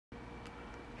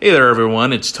Hey there,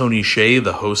 everyone. It's Tony Shea,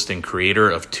 the host and creator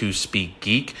of To Speak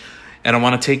Geek. And I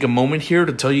want to take a moment here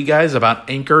to tell you guys about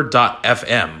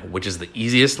Anchor.fm, which is the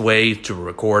easiest way to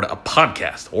record a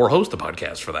podcast, or host a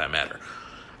podcast for that matter.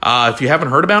 If you haven't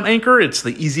heard about Anchor, it's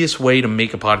the easiest way to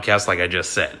make a podcast like I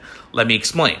just said. Let me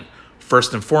explain.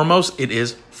 First and foremost, it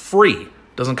is free.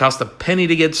 Doesn't cost a penny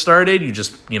to get started. You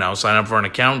just, sign up for an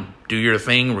account, do your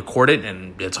thing, record it,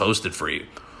 and it's hosted for you.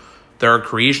 There are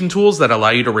creation tools that allow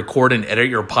you to record and edit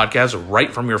your podcast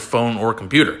right from your phone or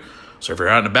computer. So if you're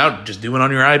out and about, just do it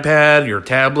on your iPad, your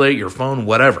tablet, your phone,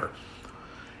 whatever.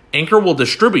 Anchor will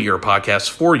distribute your podcast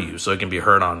for you so it can be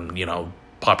heard on,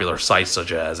 popular sites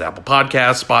such as Apple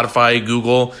Podcasts, Spotify,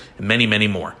 Google, and many, many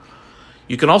more.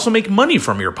 You can also make money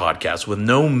from your podcast with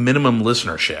no minimum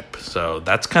listenership. So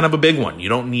that's kind of a big one. You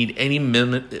don't need any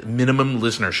minimum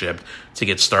listenership to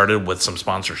get started with some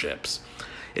sponsorships.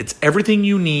 It's everything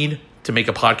you need to make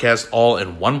a podcast all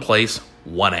in one place,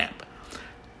 one app.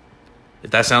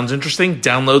 If that sounds interesting,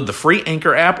 download the free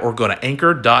Anchor app or go to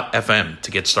Anchor.fm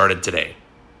to get started today.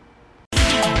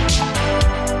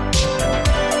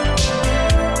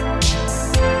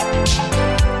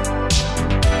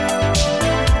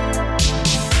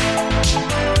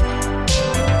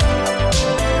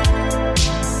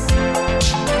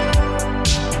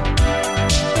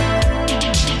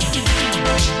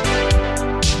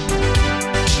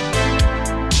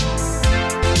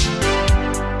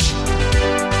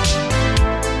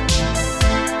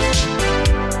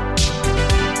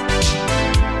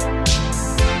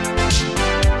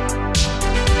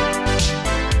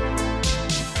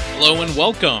 Hello and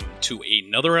welcome to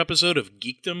another episode of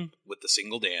Geekdom with the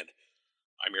Single Dad.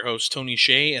 I'm your host, Tony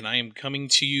Shea, and I am coming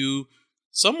to you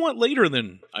somewhat later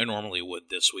than I normally would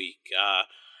this week.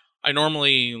 I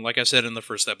normally, like I said in the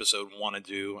first episode, I want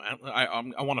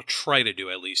to try to do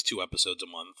at least 2 episodes a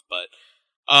month,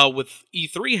 but with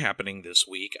E3 happening this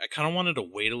week, I kind of wanted to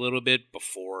wait a little bit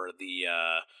before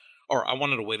I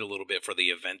wanted to wait a little bit for the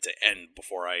event to end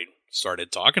before I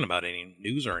started talking about any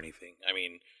news or anything. I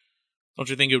mean, don't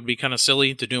you think it would be kind of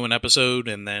silly to do an episode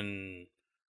and then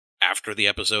after the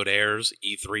episode airs,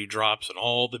 E3 drops and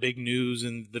all the big news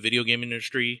in the video game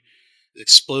industry is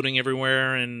exploding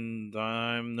everywhere and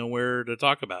I'm nowhere to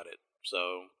talk about it.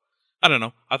 So, I don't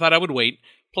know. I thought I would wait.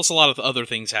 Plus a lot of other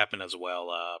things happen as well,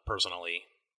 personally.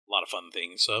 A lot of fun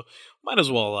things. So, might as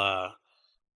well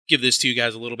give this to you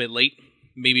guys a little bit late.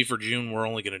 Maybe for June we're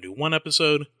only going to do 1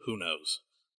 episode. Who knows?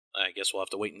 I guess we'll have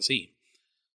to wait and see.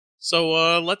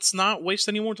 So let's not waste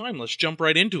any more time. Let's jump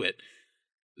right into it.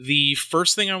 The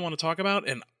first thing I want to talk about,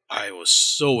 and I was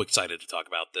so excited to talk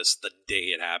about this the day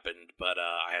it happened, but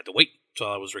I had to wait till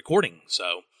I was recording.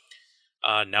 So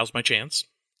now's my chance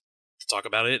to talk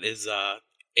about it, is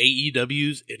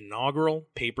AEW's inaugural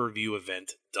pay-per-view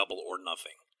event, Double or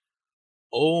Nothing.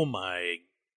 Oh my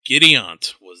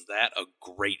giddy-aunt, was that a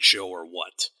great show or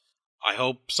what? I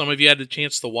hope some of you had a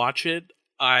chance to watch it.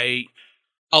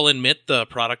 I'll admit the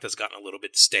product has gotten a little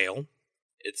bit stale.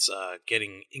 It's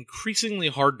getting increasingly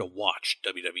hard to watch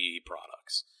WWE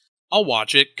products. I'll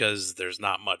watch it because there's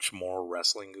not much more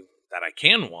wrestling that I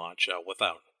can watch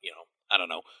without,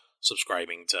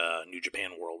 subscribing to New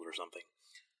Japan World or something.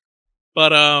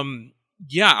 But,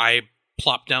 I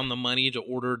plopped down the money to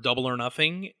order Double or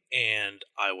Nothing, and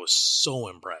I was so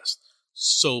impressed,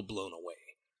 so blown away.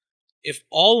 If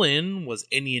All In was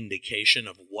any indication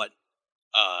of what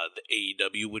the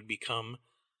AEW would become,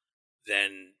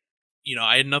 then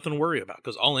I had nothing to worry about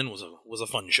because All In was a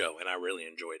fun show and I really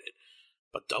enjoyed it.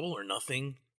 But Double or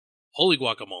Nothing, holy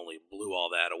guacamole, blew all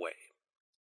that away.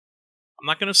 I'm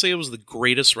not going to say it was the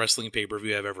greatest wrestling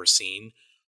pay-per-view I've ever seen,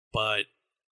 but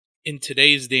in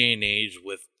today's day and age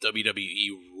with WWE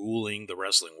ruling the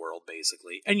wrestling world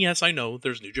basically, and yes, I know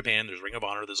there's New Japan, there's Ring of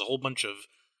Honor, there's a whole bunch of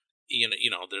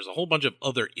there's a whole bunch of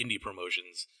other indie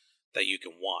promotions that you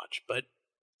can watch, but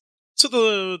to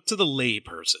the lay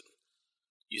person,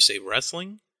 you say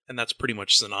wrestling, and that's pretty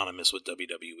much synonymous with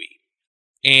WWE.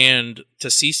 And to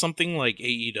see something like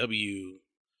AEW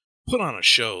put on a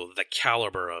show the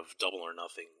caliber of Double or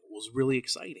Nothing was really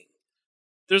exciting.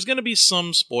 There's going to be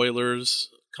some spoilers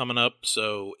coming up,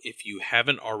 so if you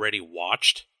haven't already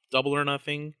watched Double or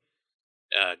Nothing,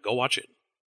 go watch it.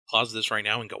 Pause this right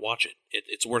now and go watch it.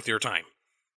 It's worth your time.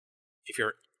 If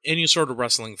you're any sort of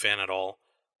wrestling fan at all,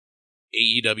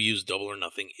 AEW's Double or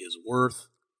Nothing is worth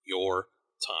your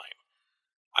time.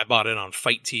 I bought it on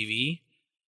Fight TV,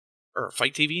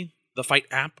 the Fight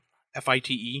app,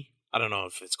 FITE. I don't know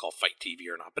if it's called Fight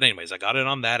TV or not, but anyways, I got it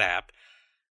on that app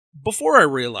before I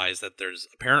realized that there's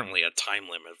apparently a time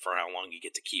limit for how long you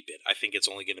get to keep it. I think it's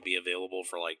only going to be available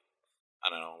for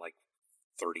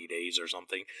 30 days or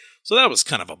something. So that was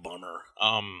kind of a bummer.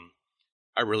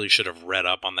 I really should have read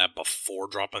up on that before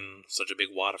dropping such a big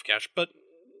wad of cash, but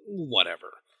whatever.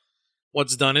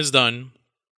 What's done is done.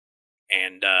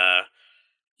 And,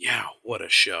 yeah, what a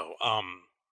show.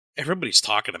 Everybody's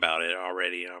talking about it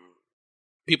already.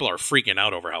 People are freaking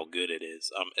out over how good it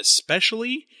is.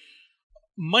 Especially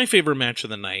my favorite match of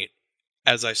the night,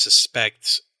 as I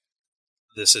suspect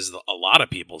this is a lot of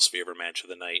people's favorite match of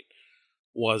the night,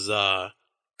 was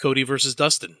Cody versus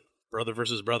Dustin, brother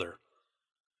versus brother.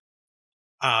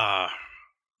 My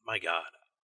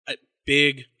God.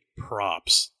 Big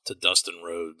props to Dustin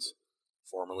Rhodes,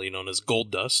 formerly known as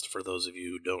Goldust, for those of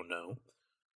you who don't know.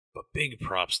 But big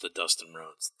props to Dustin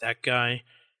Rhodes. That guy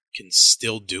can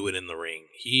still do it in the ring.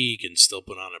 He can still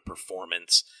put on a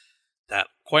performance that,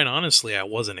 quite honestly, I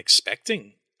wasn't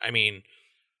expecting. I mean,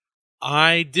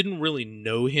 I didn't really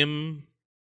know him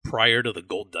prior to the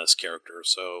Goldust character,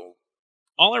 so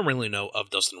all I really know of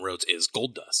Dustin Rhodes is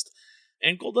Goldust.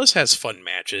 And Goldust has fun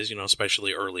matches,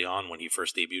 especially early on when he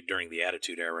first debuted during the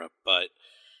Attitude Era. But,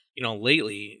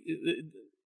 lately,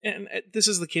 and this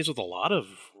is the case with a lot of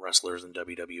wrestlers in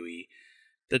WWE,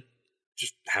 that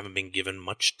just haven't been given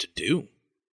much to do.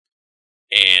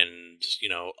 And,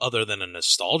 other than a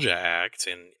nostalgia act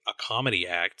and a comedy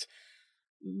act,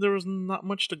 there was not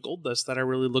much to Goldust that I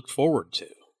really looked forward to.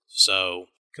 So,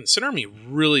 consider me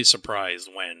really surprised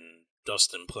when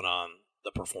Dustin put on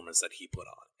the performance that he put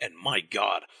on. And my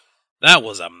God, that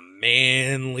was a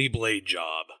manly blade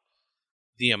job.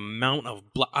 The amount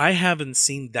of blood, I haven't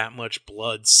seen that much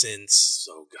blood since,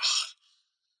 oh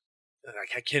God,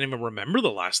 I can't even remember the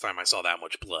last time I saw that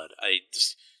much blood.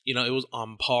 It was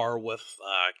on par with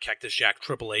Cactus Jack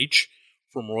Triple H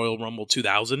from Royal Rumble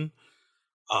 2000.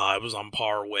 It was on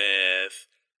par with,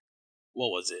 what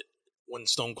was it, when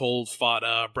Stone Cold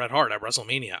fought Bret Hart at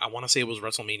WrestleMania. I want to say it was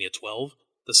WrestleMania 12.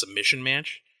 The submission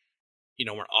match,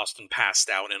 where Austin passed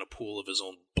out in a pool of his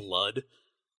own blood.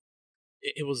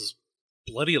 It was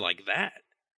bloody like that.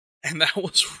 And that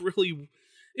was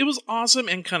it was awesome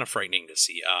and kind of frightening to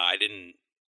see. I didn't,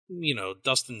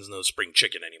 Dustin's no spring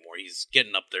chicken anymore. He's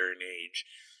getting up there in age.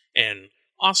 And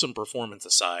awesome performance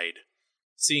aside,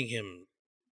 seeing him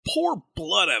pour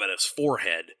blood out of his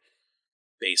forehead,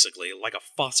 basically, like a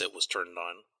faucet was turned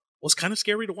on, was kind of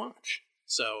scary to watch.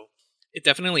 So, it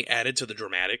definitely added to the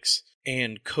dramatics.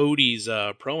 And Cody's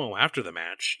promo after the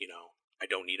match, I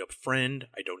don't need a friend,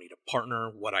 I don't need a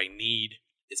partner, what I need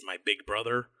is my big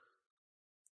brother.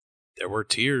 There were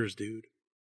tears, dude.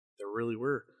 There really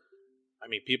were. I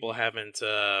mean, people haven't,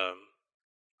 I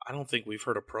don't think we've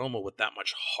heard a promo with that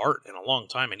much heart in a long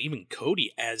time. And even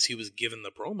Cody, as he was given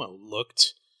the promo,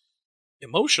 looked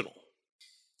emotional.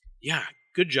 Yeah,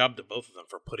 good job to both of them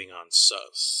for putting on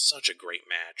such a great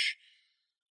match.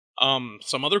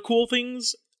 Some other cool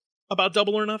things about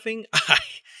Double or Nothing.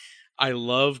 I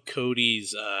love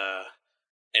Cody's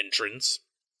entrance.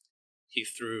 He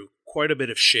threw quite a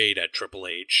bit of shade at Triple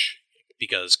H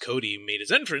because Cody made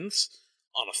his entrance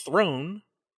on a throne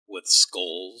with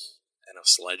skulls and a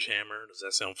sledgehammer. Does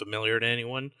that sound familiar to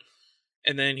anyone?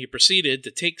 And then he proceeded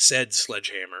to take said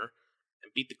sledgehammer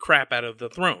and beat the crap out of the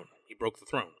throne. He broke the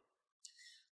throne.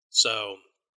 So,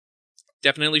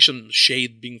 definitely some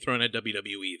shade being thrown at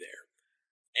WWE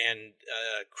there. And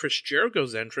Chris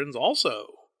Jericho's entrance also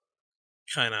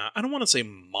kind of, I don't want to say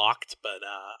mocked, but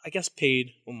I guess paid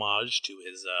homage to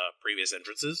his previous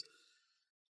entrances.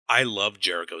 I love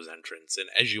Jericho's entrance, and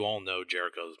as you all know,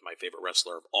 Jericho's my favorite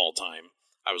wrestler of all time.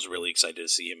 I was really excited to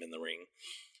see him in the ring.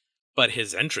 But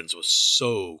his entrance was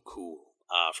so cool.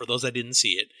 For those that didn't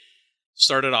see it,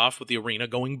 started off with the arena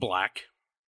going black.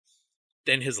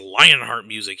 Then his Lionheart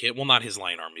music hit. Well, not his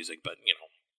Lionheart music, but,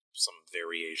 some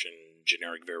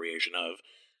generic variation of.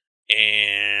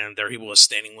 And there he was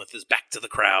standing with his back to the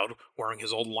crowd, wearing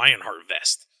his old Lionheart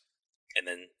vest. And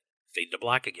then fade to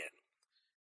black again.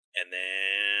 And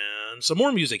then some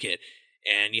more music hit.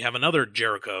 And you have another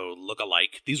Jericho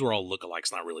look-alike. These were all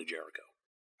look-alikes, not really Jericho,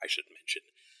 I should mention.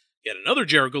 You had another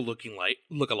Jericho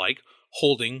look-alike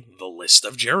holding the List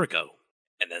of Jericho.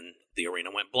 And then the arena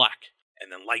went black.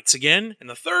 And then lights again. And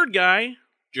the third guy,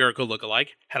 Jericho look-alike,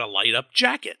 had a light-up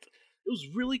jacket. It was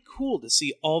really cool to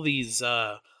see all these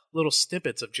little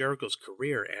snippets of Jericho's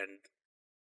career. And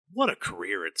what a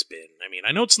career it's been. I mean,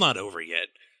 I know it's not over yet.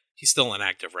 He's still an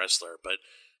active wrestler. But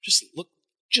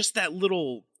just that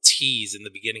little tease in the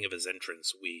beginning of his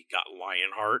entrance. We got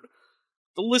Lionheart.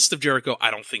 The List of Jericho, I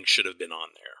don't think should have been on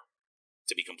there,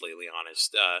 to be completely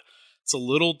honest. It's a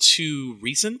little too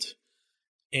recent.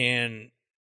 And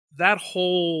that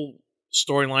whole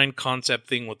storyline concept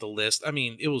thing with the List, I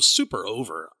mean, it was super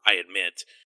over, I admit,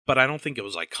 but I don't think it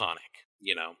was iconic.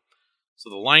 you know. So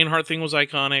the Lionheart thing was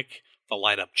iconic. The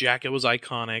light-up jacket was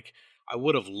iconic. I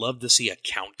would have loved to see a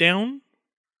countdown,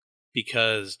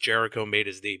 because Jericho made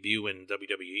his debut in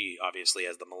WWE, obviously,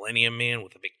 as the Millennium Man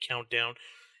with a big countdown.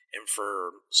 And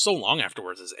for so long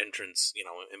afterwards, his entrance,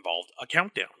 involved a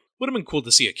countdown. Would have been cool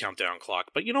to see a countdown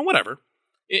clock, but, whatever.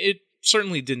 It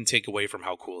certainly didn't take away from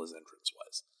how cool his entrance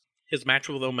was. His match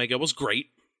with Omega was great.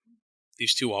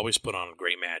 These two always put on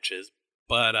great matches.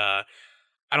 But I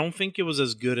don't think it was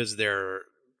as good as their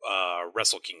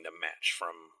Wrestle Kingdom match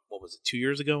from, 2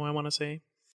 years ago, I want to say?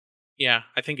 Yeah,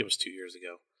 I think it was 2 years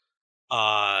ago.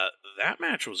 That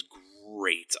match was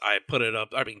great. I put it up.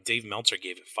 I mean, Dave Meltzer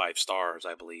gave it 5 stars,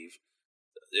 I believe.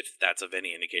 If that's of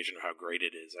any indication of how great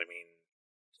it is. I mean,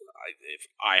 if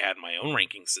I had my own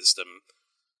ranking system,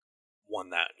 one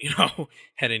that,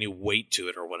 had any weight to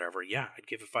it or whatever, yeah, I'd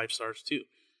give it 5 stars too.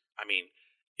 I mean,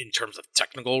 in terms of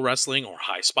technical wrestling or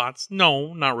high spots,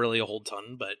 no, not really a whole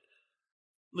ton, but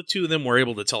the two of them were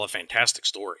able to tell a fantastic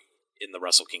story in the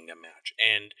Wrestle Kingdom match.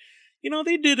 And,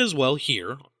 they did as well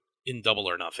here in Double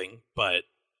or Nothing, but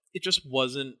it just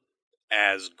wasn't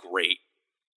as great.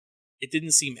 It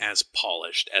didn't seem as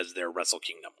polished as their Wrestle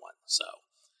Kingdom one, so.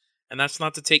 And that's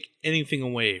not to take anything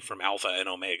away from Alpha and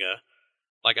Omega.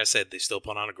 Like I said, they still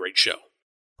put on a great show.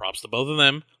 Props to both of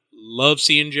them. Love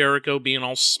seeing Jericho being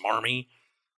all smarmy.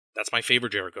 That's my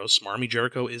favorite Jericho. Smarmy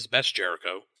Jericho is best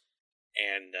Jericho.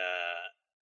 And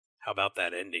how about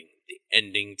that ending? The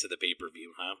ending to the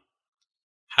pay-per-view, huh?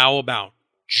 How about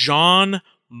Jon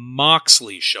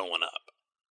Moxley showing up?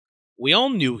 We all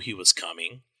knew he was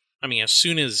coming. I mean, as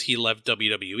soon as he left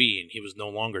WWE and he was no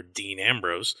longer Dean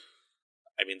Ambrose,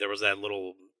 I mean, there was that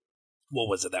little,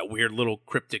 that weird little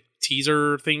cryptic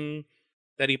teaser thing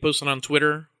that he posted on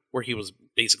Twitter where he was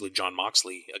basically Jon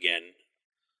Moxley again.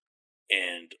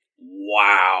 And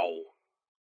wow.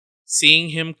 Seeing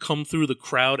him come through the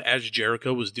crowd as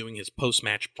Jericho was doing his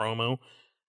post-match promo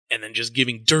and then just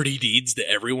giving dirty deeds to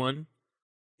everyone.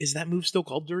 Is that move still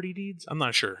called Dirty Deeds? I'm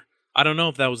not sure. I don't know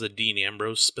if that was a Dean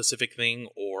Ambrose specific thing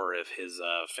or if his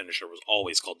finisher was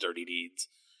always called Dirty Deeds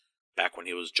back when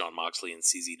he was Jon Moxley and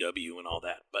CZW and all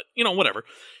that. But, whatever.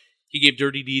 He gave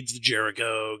Dirty Deeds to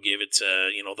Jericho, gave it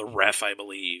to, the Ref, I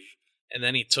believe. And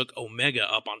then he took Omega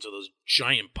up onto those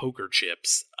giant poker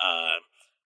chips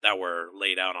that were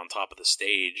laid out on top of the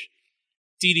stage.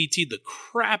 DDT'd the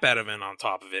crap out of him on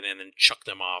top of it and then chucked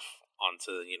him off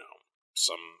onto,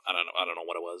 some, I don't know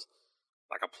what it was.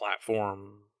 Like a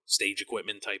platform, stage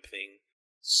equipment type thing.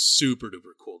 Super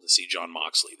duper cool to see Jon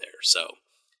Moxley there, so.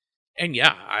 And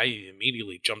yeah, I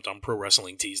immediately jumped on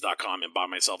ProWrestlingTees.com and bought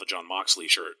myself a Jon Moxley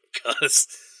shirt, because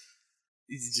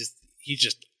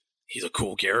he's a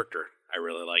cool character. I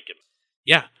really like him.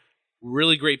 Yeah,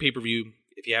 really great pay-per-view.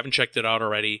 If you haven't checked it out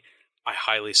already, I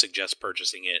highly suggest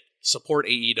purchasing it. Support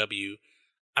AEW.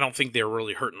 I don't think they're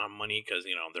really hurting on money because,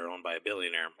 they're owned by a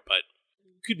billionaire, but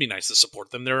it could be nice to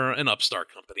support them. They're an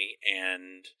upstart company,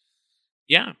 and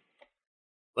yeah,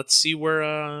 let's see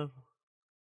where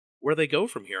they go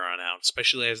from here on out,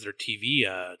 especially as their TV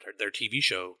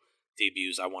show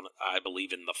debuts. I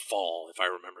believe in the fall, if I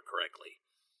remember correctly.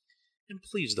 And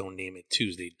please don't name it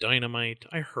Tuesday Dynamite.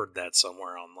 I heard that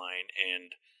somewhere online,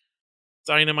 and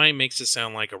Dynamite makes it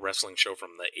sound like a wrestling show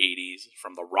from the 80s,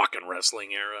 from the rock and wrestling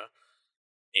era,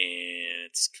 and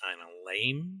it's kind of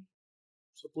lame.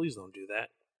 So please don't do that.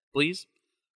 Please.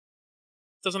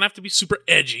 Doesn't have to be super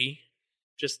edgy.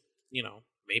 Just,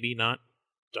 maybe not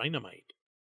Dynamite.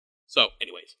 So,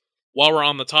 anyways, while we're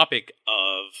on the topic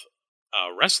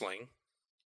of wrestling,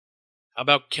 how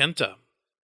about Kenta?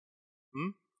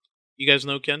 You guys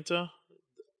know Kenta?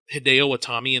 Hideo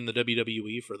Itami in the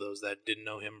WWE, for those that didn't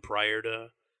know him prior to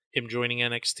him joining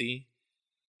NXT.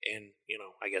 And,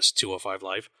 I guess 205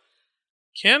 Live.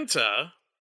 Kenta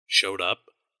showed up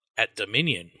at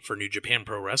Dominion for New Japan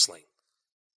Pro Wrestling.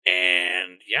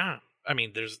 And, yeah, I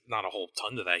mean, there's not a whole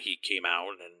ton to that. He came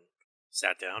out and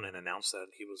sat down and announced that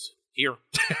he was here.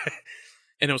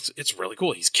 And it's really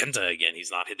cool. He's Kenta again.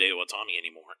 He's not Hideo Itami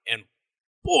anymore. And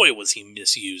boy, was he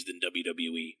misused in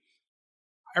WWE.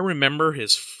 I remember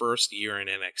his first year in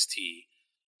NXT,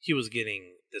 he was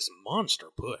getting this monster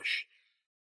push.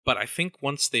 But I think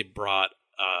once they brought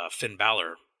Finn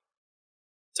Balor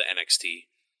to NXT,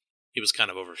 he was kind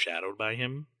of overshadowed by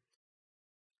him.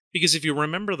 Because if you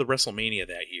remember the WrestleMania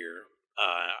that year,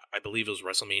 I believe it was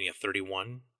WrestleMania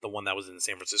 31, the one that was in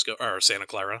Santa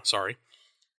Clara, sorry.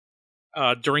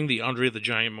 During the Andre the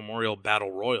Giant Memorial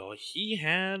Battle Royal, he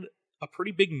had a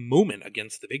pretty big moment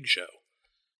against the Big Show.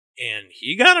 And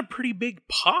he got a pretty big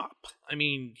pop. I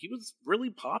mean, he was really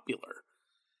popular.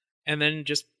 And then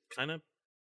just kind of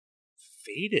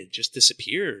faded, just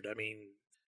disappeared. I mean,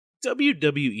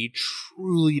 WWE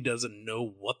truly doesn't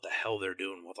know what the hell they're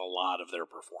doing with a lot of their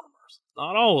performers.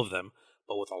 Not all of them,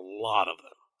 but with a lot of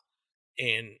them.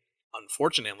 And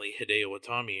unfortunately, Hideo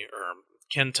Itami, or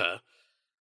Kenta,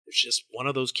 is just one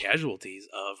of those casualties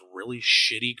of really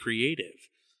shitty creative.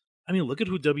 I mean, look at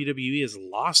who WWE has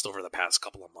lost over the past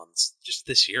couple of months. Just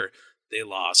this year, they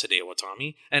lost Hideo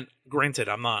Itami. And granted,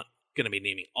 I'm not going to be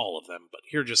naming all of them, but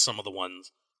here are just some of the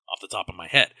ones off the top of my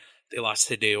head. They lost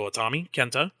Hideo Itami,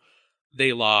 Kenta.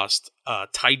 They lost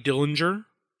Ty Dillinger,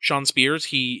 Sean Spears.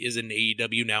 He is in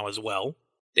AEW now as well.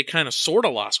 They kind of sort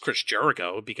of lost Chris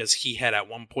Jericho because he had at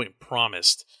one point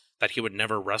promised that he would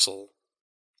never wrestle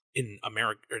in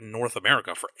America or North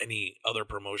America for any other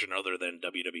promotion other than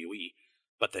WWE.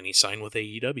 But then he signed with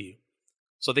AEW.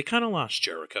 So they kind of lost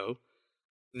Jericho.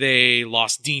 They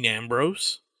lost Dean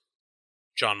Ambrose,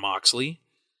 Jon Moxley.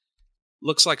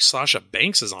 Looks like Sasha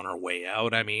Banks is on her way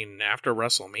out. I mean, after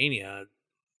WrestleMania,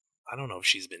 I don't know if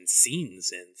she's been seen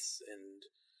since. And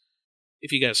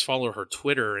if you guys follow her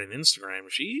Twitter and Instagram,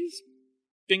 she's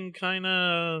been kind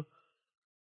of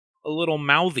a little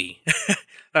mouthy.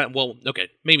 Well, okay,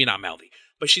 maybe not mouthy,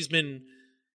 but she's been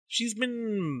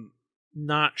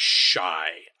not shy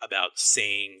about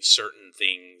saying certain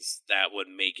things that would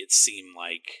make it seem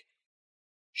like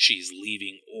she's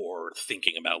leaving or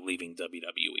thinking about leaving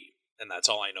WWE. And that's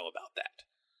all I know about that.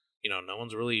 You know, no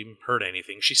one's really heard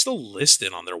anything. She's still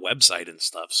listed on their website and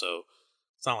stuff, so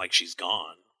it's not like she's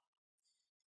gone.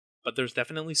 But there's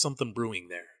definitely something brewing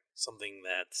there. Something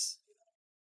that's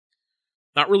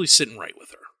not really sitting right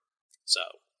with her. So,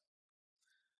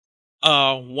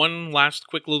 one last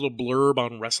quick little blurb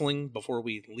on wrestling before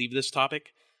we leave this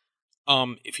topic.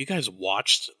 If you guys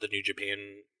watched the New Japan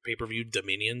pay-per-view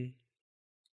Dominion,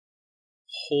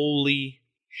 holy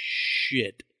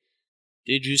shit.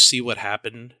 Did you see what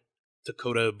happened to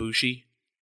Kota Ibushi?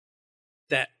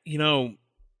 That, you know,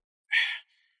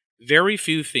 very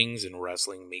few things in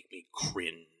wrestling make me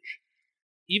cringe.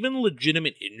 Even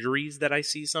legitimate injuries that I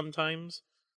see sometimes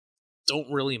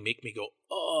don't really make me go,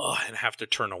 oh, and have to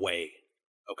turn away.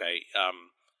 Okay,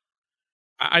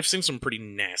 I've seen some pretty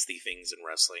nasty things in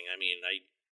wrestling. I mean,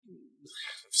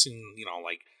 I've seen, you know,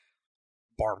 like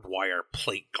barbed wire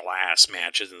plate glass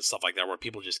matches and stuff like that where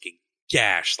people just get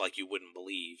gashed like you wouldn't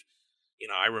believe. You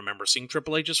know, I remember seeing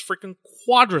Triple H's freaking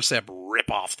quadricep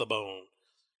rip off the bone,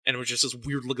 and it was just this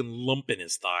weird looking lump in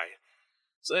his thigh.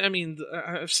 So, I mean,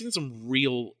 I've seen some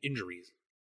real injuries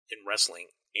in wrestling,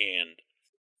 and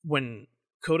when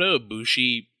Kota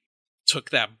Ibushi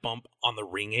took that bump on the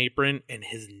ring apron and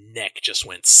his neck just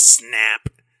went snap,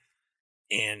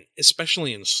 and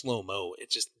especially in slow-mo, it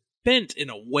just bent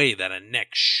in a way that a neck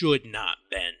should not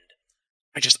bend.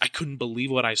 I couldn't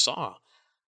believe what I saw.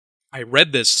 I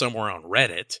read this somewhere on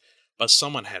Reddit, but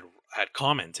someone had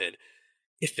commented,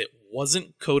 if it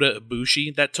wasn't Kota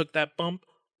Ibushi that took that bump,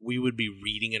 we would be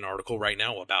reading an article right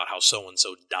now about how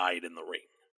so-and-so died in the ring.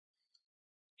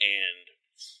 And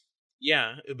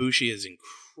yeah, Ibushi is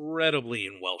incredibly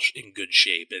in good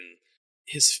shape, and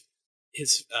his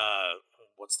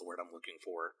what's the word I'm looking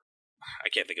for? I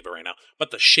can't think of it right now. But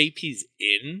the shape he's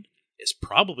in is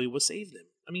probably what saved him.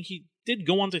 I mean, he did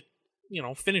go on to, you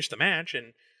know, finish the match,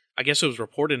 and I guess it was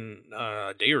reported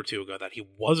a day or two ago that he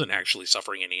wasn't actually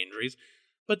suffering any injuries.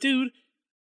 But dude,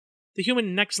 the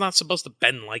human neck's not supposed to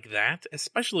bend like that,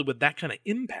 especially with that kind of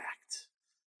impact.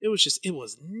 It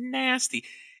was nasty.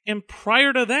 And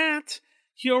prior to that,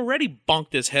 he already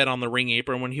bonked his head on the ring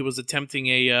apron when he was attempting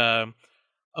a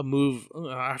move.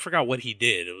 I forgot what he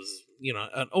did. It was, you know,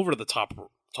 an over the top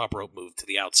rope move to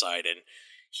the outside, and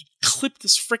he clipped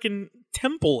his freaking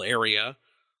temple area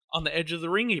on the edge of the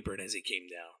ring apron as he came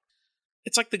down.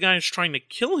 It's like the guy's trying to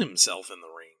kill himself in the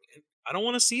ring. I don't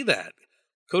want to see that.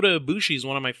 Kota Ibushi is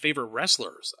one of my favorite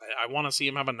wrestlers. I want to see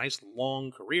him have a nice long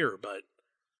career, but,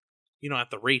 you know, at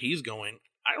the rate he's going,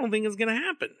 I don't think it's going to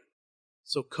happen.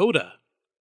 So Kota,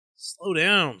 slow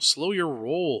down, slow your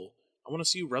roll. I want to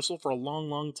see you wrestle for a long,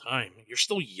 long time. You're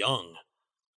still young.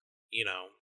 You know,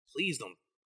 please don't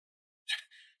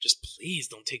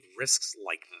take risks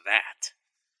like that.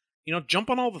 You know, jump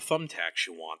on all the thumbtacks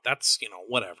you want. That's, you know,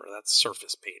 whatever. That's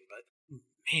surface pain. But,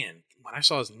 man, when I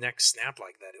saw his neck snap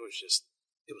like that, it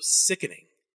was sickening.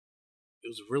 It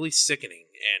was really sickening.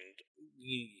 And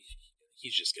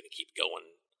he's just going to keep going,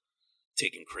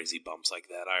 taking crazy bumps like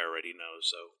that. I already know.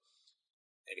 So,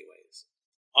 anyways.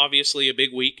 Obviously, a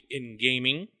big week in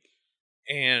gaming.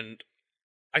 And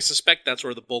I suspect that's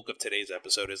where the bulk of today's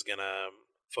episode is going to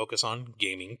focus on,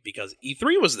 gaming, because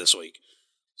E3 was this week.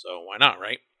 So, why not,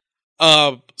 right?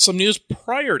 Some news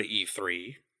prior to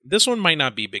E3. This one might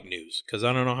not be big news, because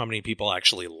I don't know how many people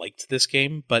actually liked this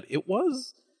game, but it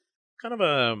was kind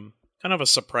of a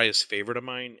surprise favorite of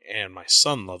mine, and my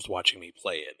son loves watching me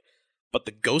play it. But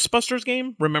the Ghostbusters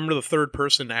game, remember the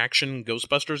third-person action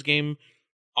Ghostbusters game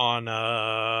on,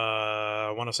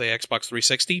 I want to say Xbox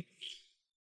 360?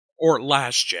 Or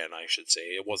last gen, I should say.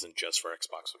 It wasn't just for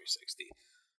Xbox 360.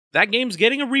 That game's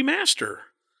getting a remaster,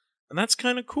 and that's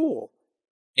kind of cool.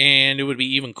 And it would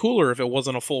be even cooler if it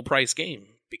wasn't a full-price game,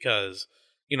 because,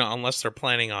 unless they're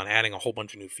planning on adding a whole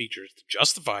bunch of new features to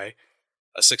justify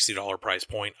a $60 price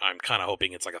point, I'm kind of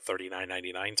hoping it's like a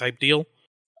 $39.99 type deal.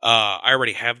 I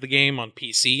already have the game on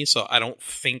PC, so I don't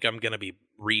think I'm going to be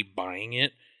rebuying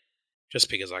it, just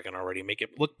because I can already make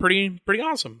it look pretty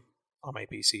awesome on my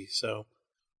PC. So,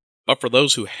 but for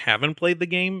those who haven't played the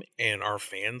game and are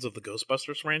fans of the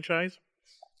Ghostbusters franchise,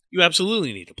 you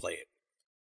absolutely need to play it.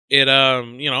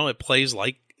 It plays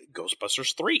like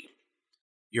Ghostbusters 3.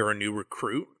 You're a new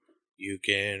recruit. You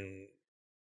can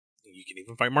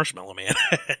even fight Marshmallow Man.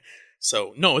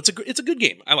 So no, it's a good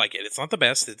game. I like it. It's not the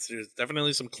best. There's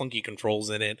definitely some clunky controls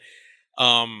in it.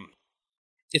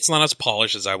 It's not as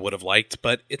polished as I would have liked,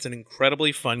 but it's an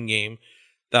incredibly fun game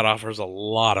that offers a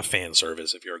lot of fan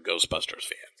service if you're a Ghostbusters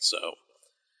fan. So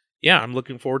yeah, I'm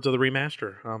looking forward to the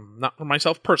remaster. Not for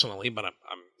myself personally, but I'm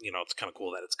it's kind of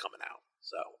cool that it's coming out.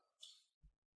 So,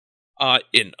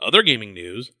 in other gaming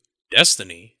news,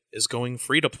 Destiny is going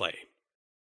free to play.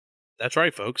 That's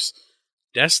right, folks.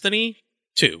 Destiny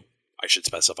 2, I should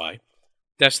specify.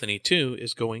 Destiny 2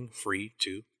 is going free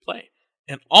to play.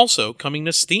 And also coming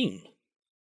to Steam.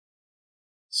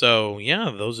 So,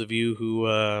 yeah, those of you who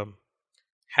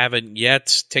haven't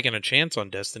yet taken a chance on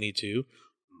Destiny 2,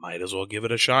 might as well give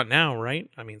it a shot now, right?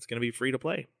 I mean, it's going to be free to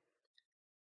play.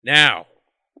 Now,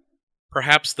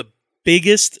 perhaps the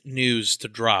biggest news to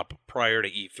drop prior to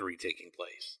E3 taking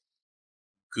place.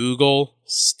 Google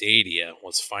Stadia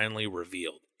was finally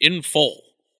revealed in full.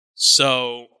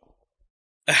 So,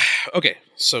 okay,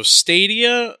 so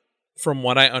Stadia, from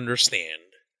what I understand,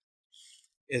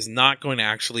 is not going to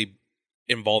actually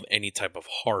involve any type of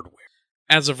hardware.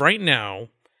 As of right now,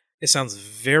 it sounds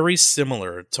very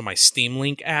similar to my Steam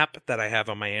Link app that I have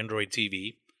on my Android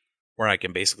TV, where I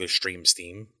can basically stream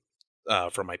Steam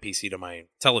from my PC to my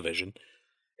television.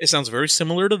 It sounds very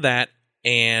similar to that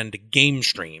and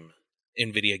GameStream,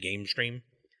 NVIDIA GameStream.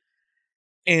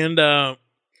 And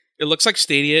it looks like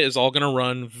Stadia is all going to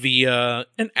run via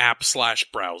an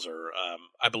app/browser.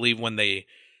 I believe when they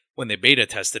beta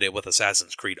tested it with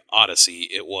Assassin's Creed Odyssey,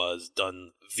 it was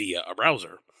done via a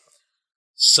browser.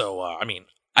 So, I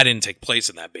didn't take place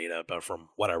in that beta, but from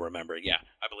what I remember, yeah,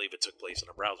 I believe it took place in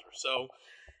a browser. So,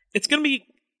 it's going to be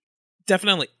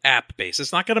definitely app-based.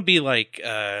 It's not going to be like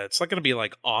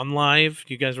OnLive.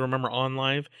 Do you guys remember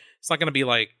OnLive? It's not going to be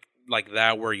like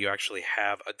that where you actually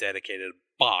have a dedicated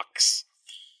box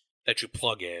that you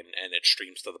plug in and it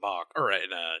streams to the box, or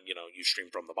you stream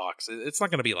from the box. It's not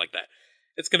going to be like that.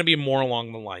 It's going to be more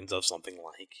along the lines of something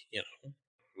like,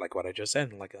 like what I just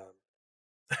said, like a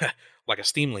like a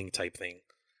Steam Link type thing.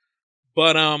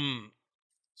 But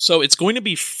so it's going to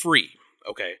be free,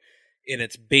 okay, in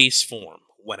its base form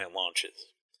when it launches.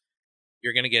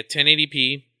 You're going to get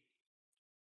 1080p.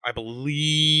 I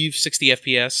believe 60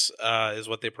 FPS is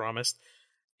what they promised.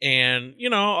 And,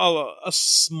 a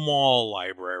small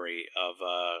library of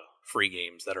free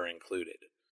games that are included.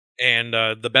 And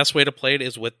the best way to play it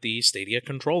is with the Stadia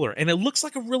controller. And it looks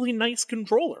like a really nice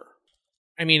controller.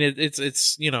 I mean,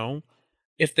 it's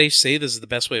if they say this is the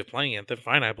best way of playing it, then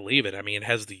fine, I believe it. I mean, it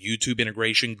has the YouTube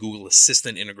integration, Google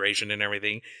Assistant integration and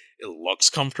everything. It looks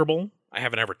comfortable. I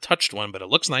haven't ever touched one, but it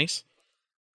looks nice.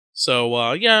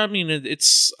 So, yeah, I mean,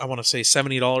 it's, I want to say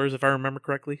 $70 if I remember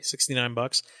correctly,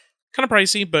 $69. Kind of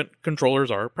pricey, but controllers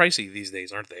are pricey these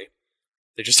days, aren't they?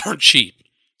 They just aren't cheap.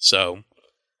 So,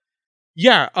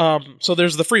 yeah, so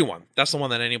there's the free one. That's the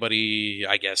one that anybody,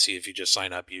 I guess, if you just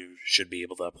sign up, you should be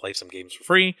able to play some games for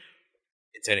free.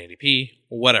 In 1080p,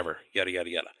 whatever, yada, yada,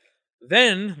 yada.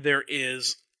 Then there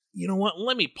is, you know what,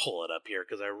 let me pull it up here,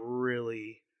 because I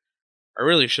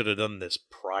really should have done this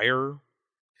prior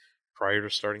to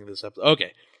starting this episode.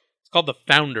 Okay, it's called the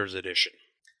Founders Edition.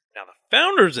 Now, the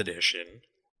Founders Edition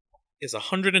is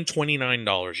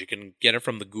 $129. You can get it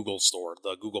from the Google Store,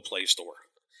 the Google Play Store.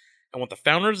 And what the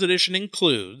Founders Edition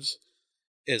includes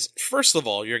is, first of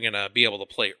all, you're going to be able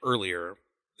to play earlier.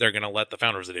 They're going to let the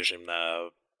Founders Edition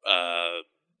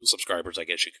subscribers, I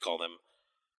guess you could call them,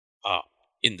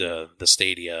 into the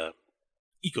Stadia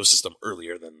ecosystem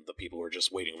earlier than the people who are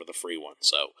just waiting for the free one.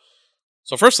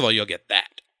 So first of all, you'll get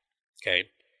that. Okay?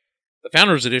 The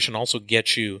Founders Edition also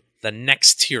gets you the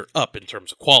next tier up in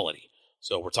terms of quality.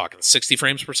 So we're talking 60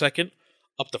 frames per second,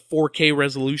 up to 4K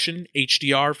resolution,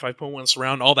 HDR, 5.1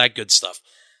 surround, all that good stuff.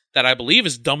 That I believe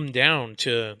is dumbed down.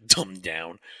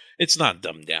 It's not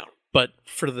dumbed down, but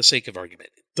for the sake of argument,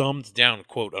 dumbed down,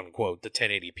 quote unquote, to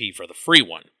 1080p for the free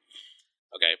one.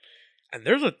 Okay. And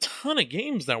there's a ton of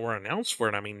games that were announced for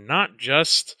it. I mean, not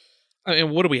just. I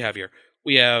mean, what do we have here?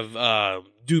 We have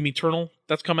Doom Eternal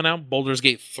that's coming out, Baldur's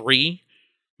Gate 3,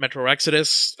 Metro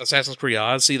Exodus, Assassin's Creed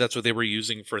Odyssey. That's what they were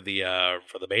using for the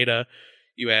beta.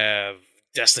 You have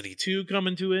Destiny 2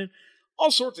 coming to it. All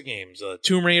sorts of games.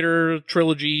 Tomb Raider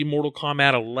Trilogy, Mortal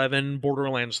Kombat 11,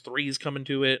 Borderlands 3 is coming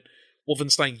to it.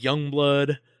 Wolfenstein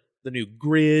Youngblood, the new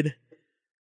Grid.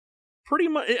 Pretty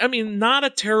much, I mean, not a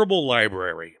terrible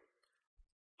library.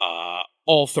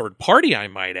 All third party, I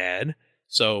might add.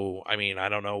 So, I mean, I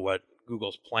don't know what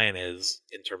Google's plan is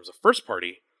in terms of first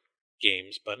party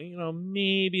games, but,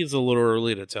 maybe it's a little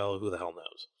early to tell. Who the hell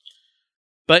knows?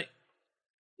 But,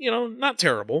 not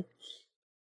terrible.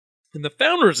 In the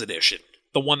Founders Edition,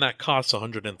 the one that costs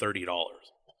 $130.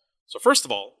 So, first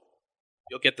of all,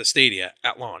 you'll get the Stadia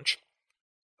at launch.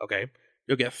 Okay?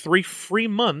 You'll get 3 free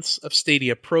months of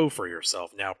Stadia Pro for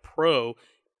yourself. Now, Pro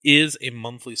is a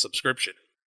monthly subscription.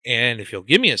 And if you'll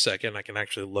give me a second, I can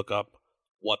actually look up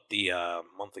what the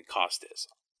monthly cost is,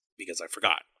 because I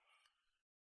forgot.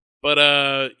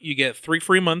 But you get 3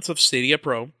 free months of Stadia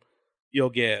Pro.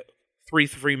 You'll get 3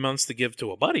 free months to give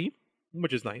to a buddy,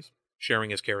 which is nice.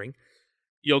 Sharing is caring.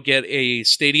 You'll get a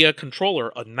Stadia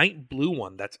controller, a night blue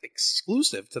one that's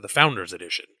exclusive to the Founders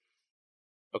Edition.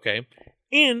 Okay?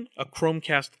 And a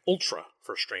Chromecast Ultra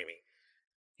for streaming.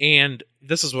 And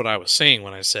this is what I was saying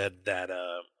when I said that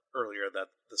earlier, that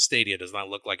the Stadia does not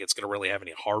look like it's going to really have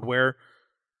any hardware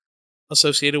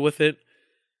associated with it.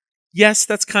 Yes,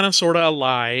 that's kind of sort of a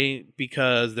lie,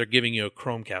 because they're giving you a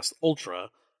Chromecast Ultra.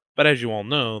 But as you all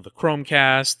know, the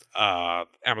Chromecast,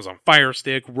 Amazon Fire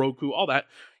Stick, Roku, all that,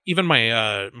 even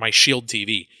my Shield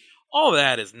TV, all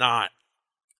that is not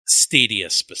Stadia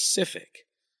specific.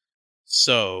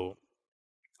 So,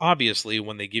 obviously,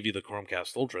 when they give you the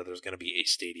Chromecast Ultra, there's going to be a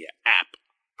Stadia app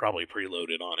probably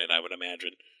preloaded on it, I would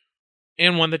imagine.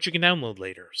 And one that you can download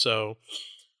later. So,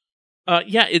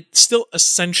 yeah, it still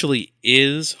essentially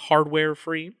is hardware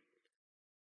free.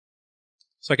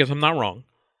 So I guess I'm not wrong.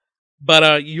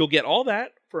 But you'll get all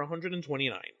that for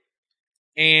 $129.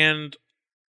 And,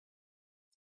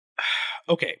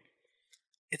 okay,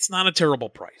 it's not a terrible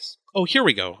price. Oh, here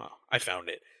we go. I found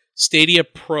it. Stadia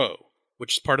Pro,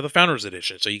 which is part of the Founders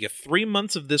Edition. So you get 3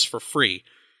 months of this for free.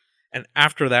 And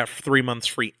after that 3 months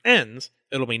free ends,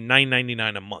 it'll be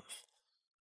 $9.99 a month.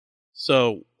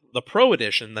 So the Pro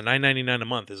Edition, the $9.99 a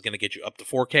month, is going to get you up to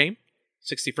 4K,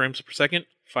 60 frames per second,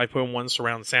 5.1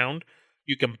 surround sound.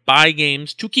 You can buy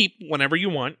games to keep whenever you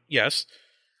want, yes.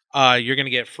 You're going to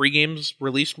get free games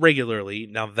released regularly.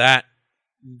 Now that,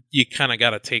 you kind of got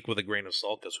to take with a grain of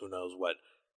salt, because who knows what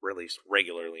released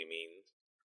regularly means.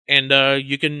 And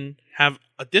you can have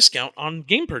a discount on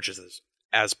game purchases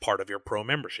as part of your Pro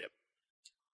membership.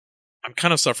 I'm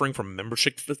kind of suffering from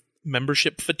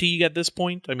membership fatigue at this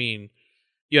point. I mean,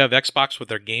 you have Xbox with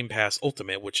their Game Pass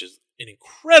Ultimate, which is an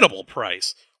incredible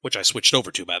price, which I switched over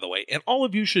to, by the way, and all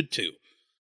of you should too.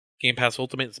 Game Pass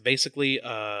Ultimate is basically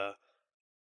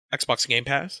Xbox Game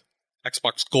Pass,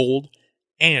 Xbox Gold,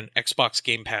 and Xbox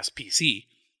Game Pass PC,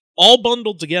 all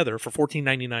bundled together for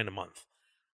 $14.99 a month.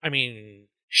 I mean,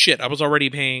 shit, I was already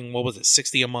paying, what was it,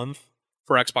 $60 a month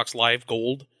for Xbox Live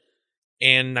Gold,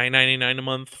 and $9.99 a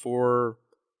month for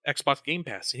Xbox Game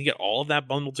Pass. And you get all of that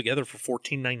bundled together for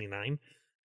 $14.99.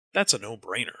 That's a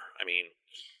no-brainer. I mean,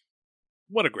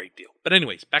 what a great deal. But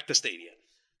anyways, back to Stadia.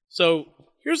 So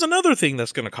here's another thing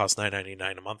that's going to cost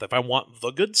 $9.99 a month if I want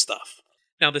the good stuff.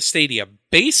 Now, the Stadia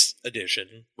Base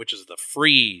Edition, which is the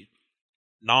free,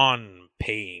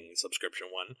 non-paying subscription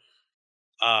one,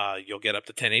 you'll get up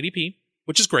to 1080p,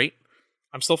 which is great.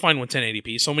 I'm still fine with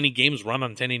 1080p. So many games run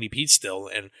on 1080p still,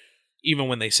 and even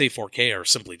when they say 4K are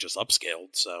simply just upscaled.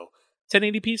 So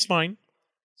 1080p is fine.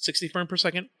 60 frames per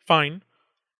second, fine.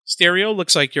 Stereo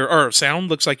looks like sound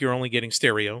looks like you're only getting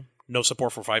stereo. No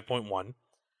support for 5.1.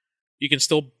 You can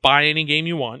still buy any game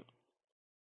you want.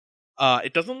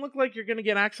 It doesn't look like you're going to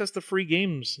get access to free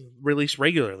games released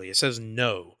regularly. It says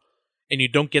no. And you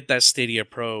don't get that Stadia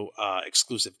Pro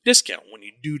exclusive discount when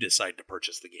you do decide to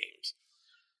purchase the games.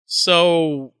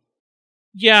 So,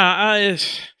 yeah,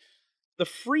 the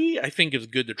free, I think, is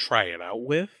good to try it out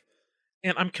with.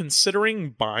 And I'm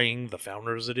considering buying the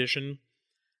Founders Edition.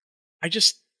 I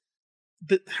just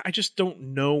don't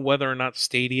know whether or not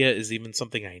Stadia is even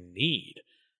something I need.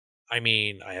 I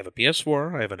mean, I have a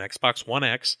PS4, I have an Xbox One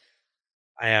X,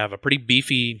 I have a pretty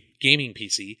beefy gaming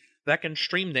PC. that can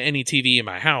stream to any TV in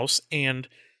my house. And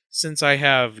since I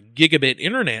have gigabit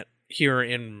internet here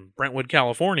in Brentwood,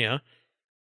 California,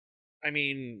 I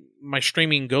mean, my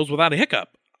streaming goes without a hiccup.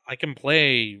 I can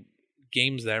play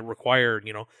games that require,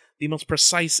 the most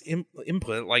precise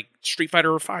input, like Street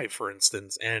Fighter V, for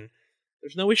instance, and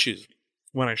there's no issues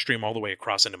when I stream all the way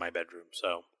across into my bedroom.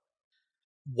 So,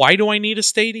 why do I need a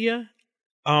Stadia?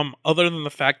 Other than the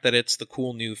fact that it's the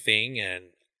cool new thing, and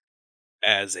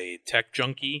as a tech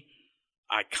junkie,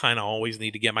 I kind of always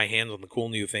need to get my hands on the cool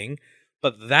new thing.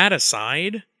 But that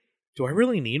aside, do I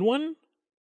really need one?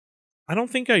 I don't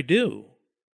think I do.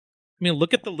 I mean,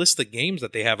 look at the list of games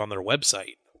that they have on their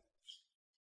website.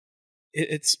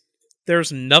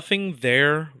 There's nothing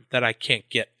there that I can't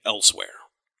get elsewhere.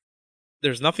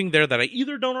 There's nothing there that I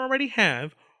either don't already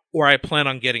have or I plan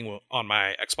on getting on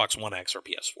my Xbox One X or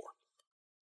PS4.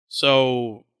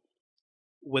 So,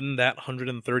 wouldn't that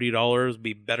 $130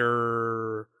 be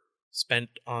better spent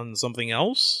on something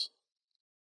else?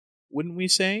 Wouldn't we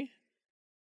say?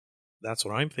 That's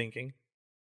what I'm thinking.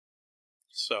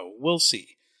 So, we'll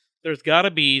see. There's got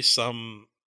to be some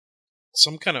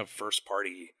kind of first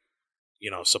party,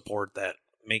 support that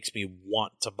makes me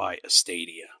want to buy a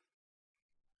Stadia.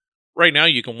 Right now,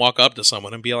 you can walk up to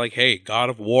someone and be like, hey, God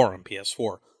of War on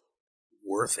PS4.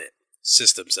 Worth it.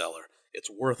 System seller. It's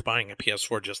worth buying a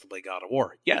PS4 just to play God of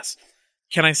War. Yes.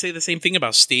 Can I say the same thing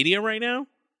about Stadia right now?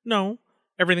 No.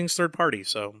 Everything's third party,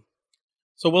 so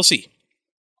we'll see.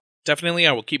 Definitely,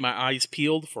 I will keep my eyes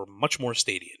peeled for much more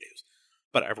Stadia news.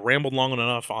 But I've rambled long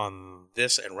enough on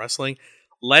this and wrestling.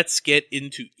 Let's get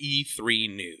into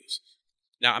E3 news.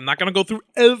 Now, I'm not going to go through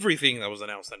everything that was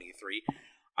announced on E3.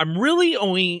 I'm really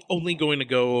only going to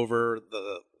go over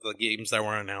the games that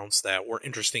were announced that were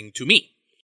interesting to me.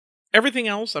 Everything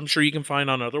else, I'm sure you can find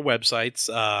on other websites.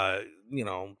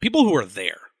 People who are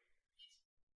there.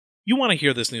 You want to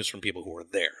hear this news from people who are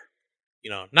there.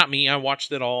 Not me. I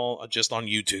watched it all just on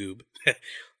YouTube.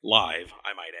 Live,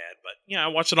 I might add. But, yeah, I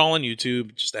watched it all on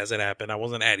YouTube just as it happened. I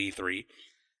wasn't at E3.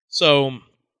 So,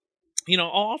 I'll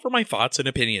offer my thoughts and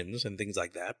opinions and things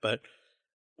like that. But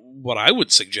what I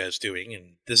would suggest doing,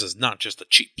 and this is not just a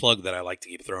cheap plug that I like to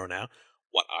keep throwing out,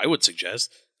 what I would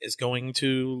suggest is going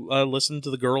to listen to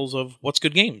the girls of What's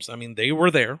Good Games. I mean, they were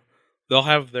there. They'll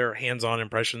have their hands-on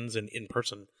impressions and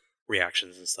in-person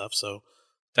reactions and stuff. So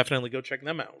definitely go check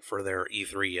them out for their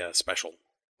E3 special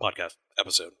podcast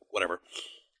episode, whatever.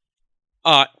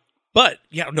 But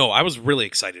yeah, no, I was really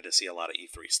excited to see a lot of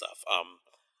E3 stuff.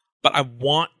 But I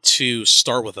want to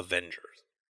start with Avengers.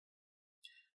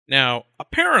 Now,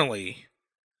 apparently,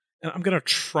 and I'm going to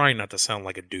try not to sound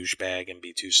like a douchebag and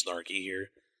be too snarky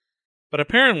here, but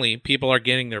apparently people are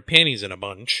getting their panties in a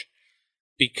bunch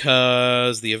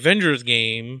because the Avengers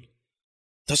game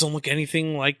doesn't look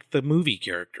anything like the movie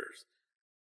characters.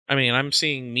 I mean, I'm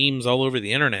seeing memes all over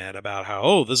the internet about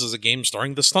how, this is a game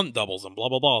starring the stunt doubles and blah,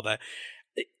 blah, blah. That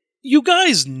you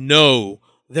guys know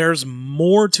there's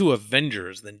more to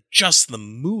Avengers than just the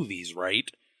movies,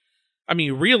 right? I mean,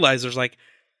 you realize there's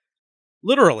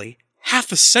literally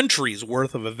half a century's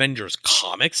worth of Avengers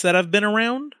comics that have been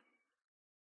around.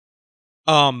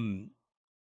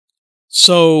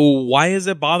 So why is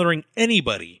it bothering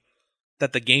anybody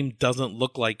that the game doesn't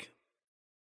look like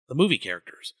the movie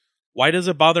characters? Why does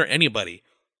it bother anybody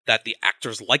that the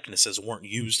actors' likenesses weren't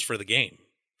used for the game?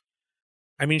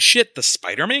 I mean, shit, the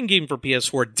Spider-Man game for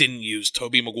PS4 didn't use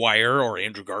Tobey Maguire or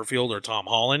Andrew Garfield or Tom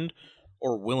Holland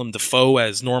or Willem Dafoe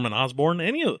as Norman Osborn,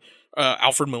 any of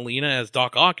Alfred Molina as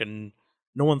Doc Ock, and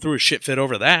no one threw a shit fit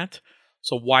over that.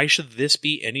 So why should this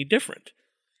be any different?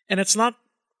 And it's not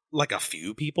like a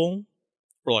few people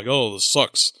were like, this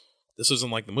sucks. This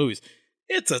isn't like the movies.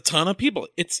 It's a ton of people.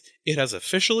 It has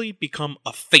officially become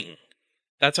a thing.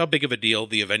 That's how big of a deal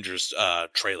the Avengers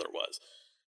trailer was.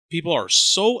 People are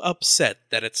so upset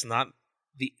that it's not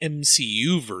the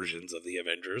MCU versions of the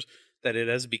Avengers that it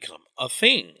has become a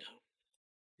thing.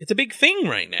 It's a big thing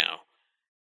right now.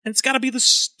 And it's got to be the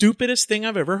stupidest thing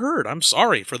I've ever heard. I'm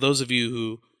sorry for those of you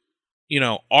who,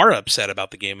 are upset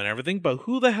about the game and everything, but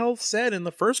who the hell said in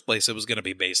the first place it was going to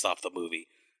be based off the movie?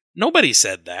 Nobody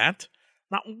said that.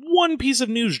 Not one piece of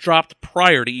news dropped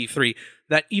prior to E3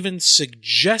 that even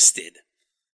suggested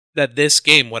that this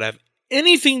game would have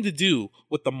anything to do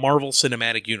with the Marvel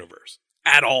Cinematic Universe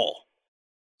at all.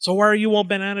 So why are you all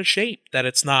bent out of shape that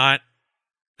it's not,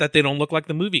 that they don't look like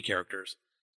the movie characters?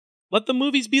 Let the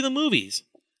movies be the movies.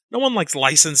 No one likes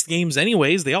licensed games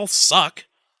anyways. They all suck.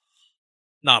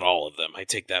 Not all of them, I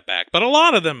take that back. But a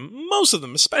lot of them, most of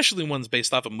them, especially ones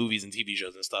based off of movies and TV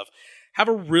shows and stuff, have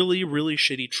a really, really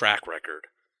shitty track record.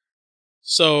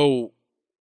 So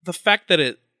the fact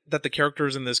that that the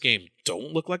characters in this game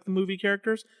don't look like the movie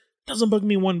characters doesn't bug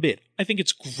me one bit. I think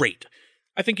it's great.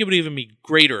 I think it would even be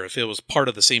greater if it was part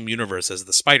of the same universe as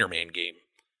the Spider-Man game.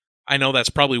 I know that's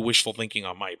probably wishful thinking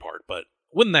on my part, but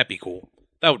wouldn't that be cool?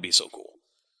 That would be so cool.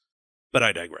 But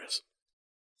I digress.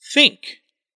 Think.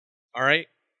 All right?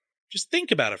 Just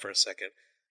think about it for a second.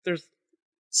 There's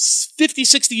 50,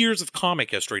 60 years of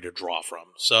comic history to draw from.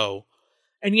 So,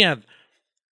 and yeah,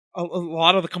 a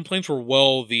lot of the complaints were,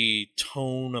 well, the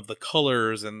tone of the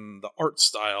colors and the art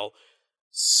style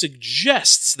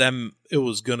suggests them it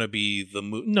was going to be the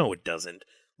movie. No, it doesn't.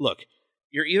 Look,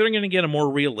 you're either going to get a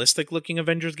more realistic looking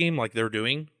Avengers game like they're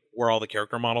doing, where all the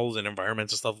character models and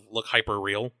environments and stuff look hyper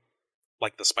real,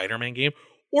 like the Spider-Man game,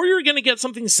 or you're going to get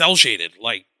something cel shaded,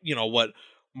 like, what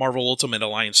Marvel Ultimate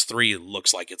Alliance 3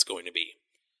 looks like it's going to be.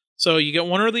 So you get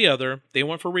one or the other. They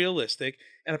went for realistic,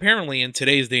 and apparently in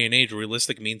today's day and age,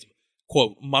 realistic means,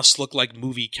 quote, must look like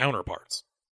movie counterparts.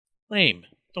 Lame.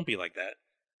 Don't be like that.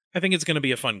 I think it's going to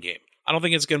be a fun game. I don't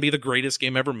think it's going to be the greatest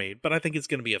game ever made, but I think it's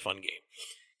going to be a fun game.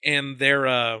 And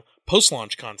their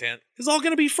post-launch content is all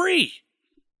going to be free.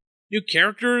 New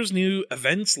characters, new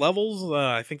events, levels,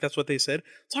 I think that's what they said.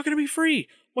 It's all going to be free.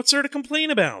 What's there to complain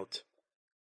about?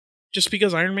 Just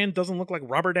because Iron Man doesn't look like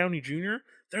Robert Downey Jr.?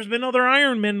 There's been other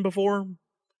Iron Men before.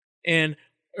 And,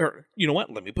 you know what?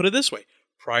 Let me put it this way.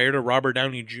 Prior to Robert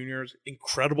Downey Jr.'s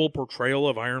incredible portrayal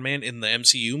of Iron Man in the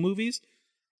MCU movies,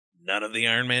 none of the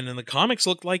Iron Man in the comics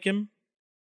looked like him.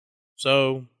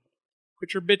 So,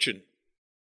 quit your bitching.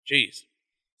 Jeez.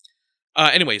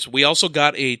 Anyways, we also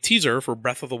got a teaser for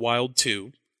Breath of the Wild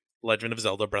 2, Legend of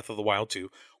Zelda Breath of the Wild 2,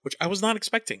 which I was not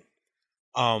expecting.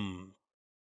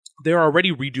 They're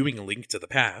already redoing A Link to the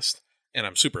Past, and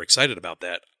I'm super excited about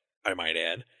that, I might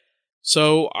add.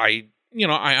 So I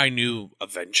knew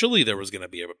eventually there was going to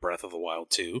be a Breath of the Wild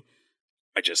 2.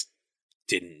 I just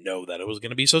didn't know that it was going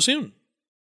to be so soon.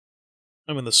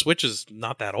 I mean, the Switch is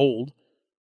not that old,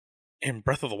 and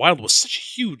Breath of the Wild was such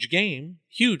a huge game.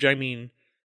 Huge, I mean,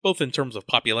 both in terms of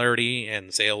popularity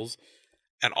and sales,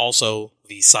 and also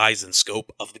the size and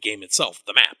scope of the game itself,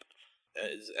 the map.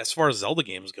 As far as Zelda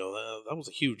games go, that was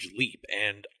a huge leap,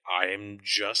 and I'm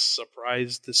just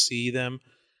surprised to see them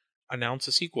announce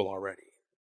a sequel already.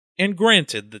 And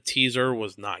granted, the teaser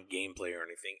was not gameplay or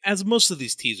anything, as most of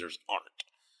these teasers aren't.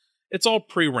 It's all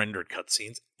pre-rendered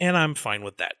cutscenes, and I'm fine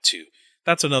with that too.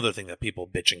 That's another thing that people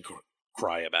bitch and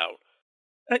cry about.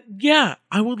 Yeah,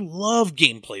 I would love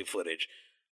gameplay footage,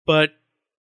 but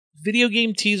video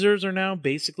game teasers are now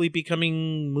basically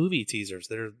becoming movie teasers.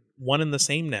 They're one and the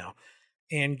same now.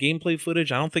 And gameplay footage,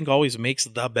 I don't think always makes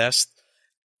the best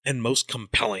and most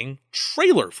compelling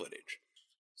trailer footage.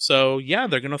 So, yeah,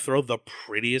 they're going to throw the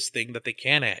prettiest thing that they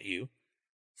can at you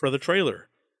for the trailer,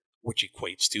 which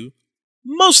equates to,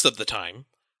 most of the time,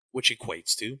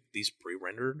 these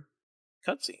pre-rendered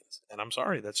cutscenes. And I'm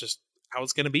sorry, that's just how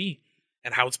it's going to be,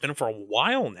 and how it's been for a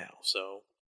while now. So,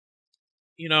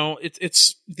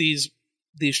 it's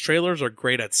these trailers are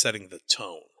great at setting the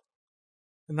tone.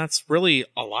 And that's really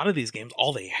a lot of these games,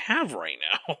 all they have right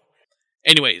now.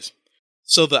 Anyways,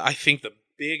 so I think the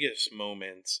biggest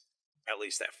moment, at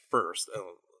least at first,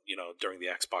 during the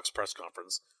Xbox press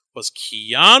conference, was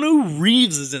Keanu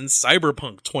Reeves is in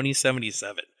Cyberpunk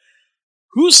 2077.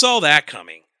 Who saw that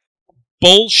coming?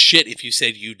 Bullshit if you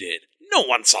said you did. No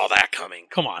one saw that coming.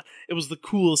 Come on. It was the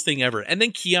coolest thing ever. And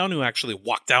then Keanu actually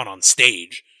walked out on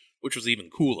stage, which was even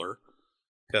cooler.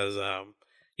 Because,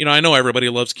 I know everybody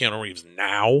loves Keanu Reeves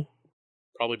now,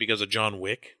 probably because of John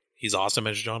Wick. He's awesome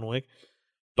as John Wick.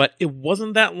 But it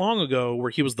wasn't that long ago where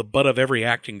he was the butt of every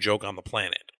acting joke on the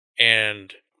planet.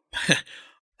 And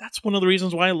that's one of the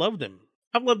reasons why I loved him.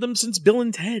 I've loved him since Bill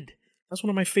and Ted. That's one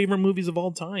of my favorite movies of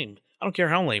all time. I don't care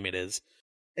how lame it is.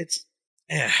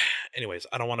 Anyways,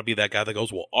 I don't want to be that guy that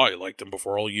goes, well, I liked him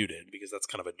before all you did, because that's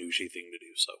kind of a douchey thing to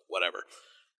do, so whatever.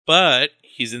 But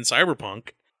he's in Cyberpunk.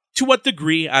 To what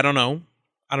degree, I don't know.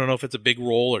 I don't know if it's a big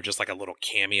role or just like a little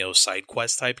cameo side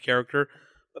quest type character.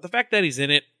 But the fact that he's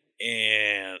in it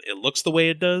and it looks the way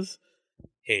it does,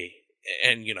 hey,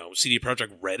 and CD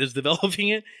Projekt Red is developing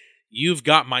it, you've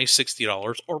got my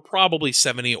 $60 or probably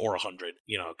 $70 or $100,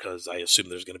 because I assume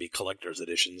there's going to be collector's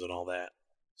editions and all that.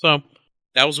 So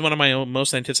that was one of my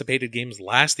most anticipated games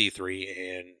last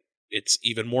E3, and it's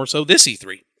even more so this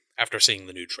E3 after seeing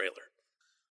the new trailer.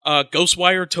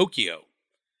 Ghostwire Tokyo.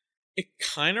 It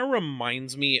kind of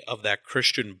reminds me of that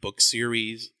Christian book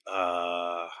series.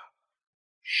 What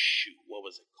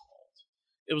was it called?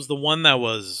 It was the one that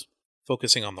was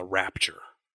focusing on the rapture.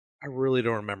 I really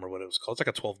don't remember what it was called. It's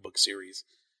like a 12-book series.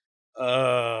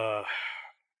 God,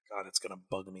 it's going to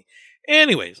bug me.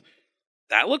 Anyways,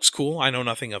 that looks cool. I know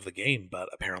nothing of the game, but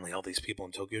apparently all these people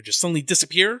in Tokyo just suddenly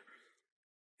disappear,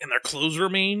 and their clothes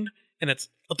remain, and it's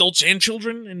adults and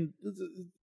children, and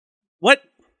what?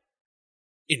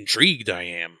 Intrigued I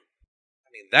am. I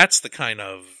mean, that's the kind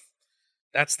of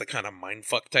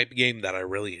mindfuck type game that I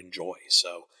really enjoy.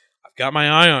 So I've got my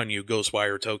eye on you,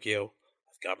 Ghostwire Tokyo.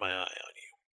 I've got my eye on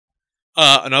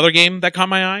you. Another game that caught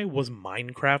my eye was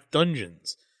Minecraft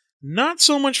Dungeons. Not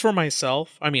so much for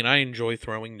myself. I mean, I enjoy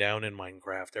throwing down in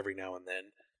Minecraft every now and then.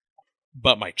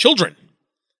 But my children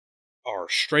are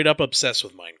straight up obsessed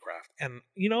with Minecraft. And,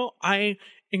 I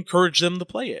encourage them to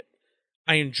play it.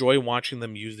 I enjoy watching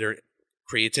them use their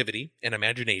creativity and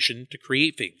imagination to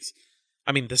create things.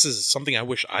 I mean, this is something I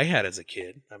wish I had as a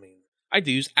kid. I mean, I'd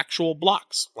use actual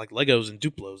blocks, like Legos and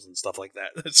Duplos and stuff like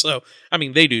that. So, I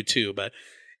mean, they do too, but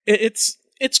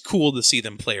it's cool to see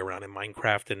them play around in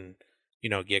Minecraft and,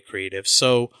 get creative.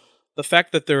 So, the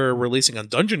fact that they're releasing a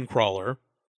dungeon crawler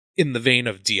in the vein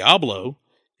of Diablo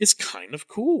is kind of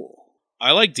cool.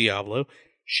 I like Diablo.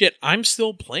 Shit, I'm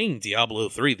still playing Diablo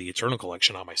 3, the Eternal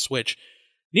Collection, on my Switch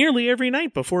nearly every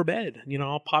night before bed.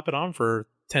 I'll pop it on for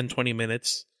 10, 20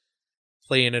 minutes,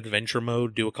 play in adventure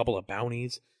mode, do a couple of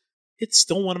bounties. It's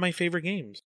still one of my favorite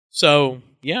games. So,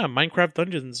 yeah, Minecraft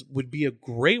Dungeons would be a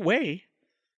great way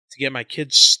to get my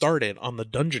kids started on the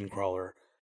dungeon crawler,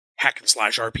 hack and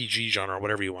slash RPG genre,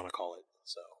 whatever you want to call it.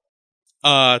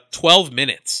 So, 12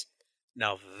 minutes.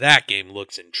 Now that game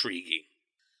looks intriguing.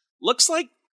 Looks like,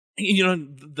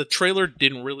 the trailer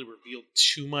didn't really reveal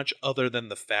too much other than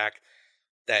the fact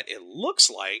that it looks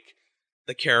like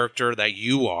the character that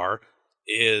you are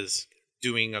is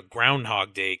doing a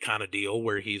Groundhog Day kind of deal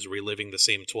where he's reliving the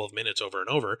same 12 minutes over and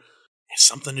over. It has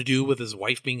something to do with his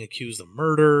wife being accused of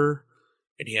murder,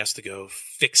 and he has to go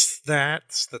fix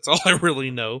that. That's all I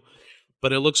really know.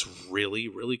 But it looks really,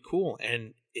 really cool,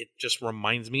 and it just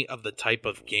reminds me of the type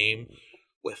of game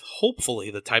with hopefully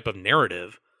the type of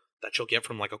narrative that you'll get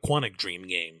from like a Quantic Dream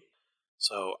game.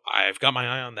 So I've got my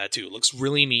eye on that too. It looks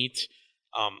really neat.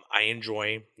 I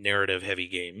enjoy narrative-heavy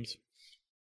games.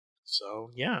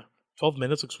 So, yeah, 12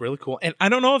 minutes looks really cool. And I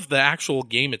don't know if the actual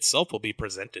game itself will be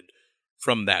presented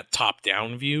from that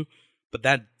top-down view, but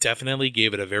that definitely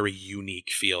gave it a very unique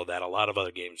feel that a lot of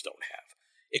other games don't have.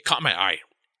 It caught my eye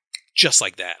just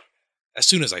like that. As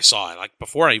soon as I saw it, like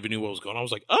before I even knew what was going on, I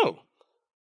was like, oh,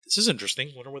 this is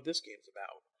interesting. Wonder what this game's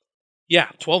about. Yeah,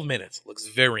 12 minutes. Looks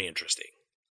very interesting.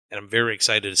 And I'm very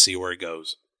excited to see where it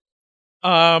goes.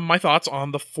 My thoughts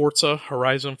on the Forza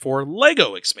Horizon 4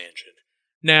 Lego expansion.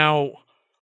 Now,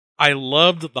 I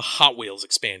loved the Hot Wheels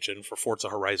expansion for Forza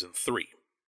Horizon 3.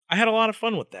 I had a lot of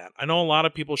fun with that. I know a lot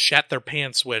of people shat their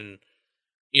pants when,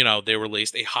 they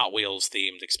released a Hot Wheels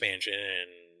themed expansion, and,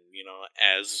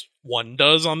 as one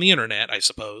does on the internet, I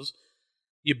suppose,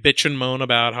 you bitch and moan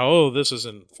about how, oh, this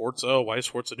isn't Forza, why is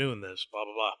Forza doing this, blah,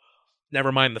 blah, blah.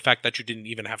 Never mind the fact that you didn't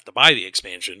even have to buy the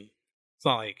expansion. It's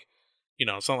not like,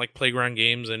 it's not like Playground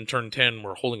Games in Turn 10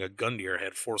 were holding a gun to your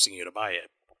head forcing you to buy it.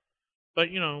 But,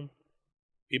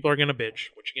 people are going to bitch.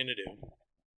 What you going to do?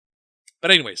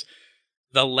 But anyways,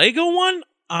 the Lego one,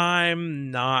 I'm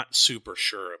not super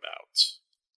sure about.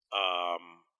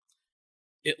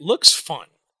 It looks fun.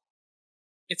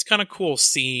 It's kind of cool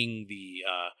seeing the,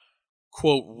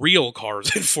 quote, real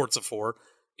cars in Forza 4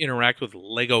 interact with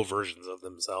Lego versions of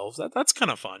themselves. That's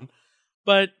kind of fun.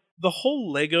 But the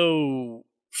whole Lego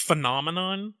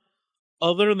phenomenon,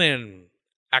 other than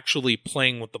actually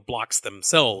playing with the blocks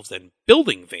themselves and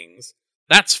building things,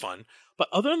 that's fun. But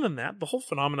other than that, the whole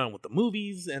phenomenon with the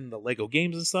movies and the Lego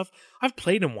games and stuff, I've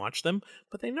played and watched them,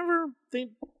 but they don't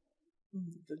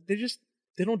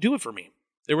do it for me.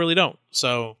 They really don't.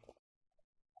 So,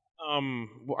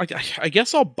 I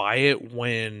guess I'll buy it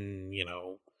when,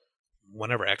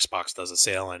 whenever Xbox does a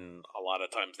sale, and a lot of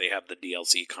times they have the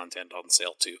DLC content on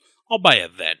sale too. I'll buy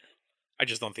it then. I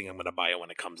just don't think I'm going to buy it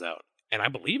when it comes out. And I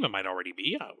believe it might already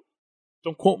be out.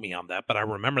 Don't quote me on that, but I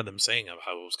remember them saying of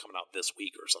how it was coming out this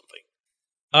week or something.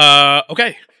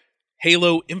 Okay.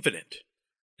 Halo Infinite.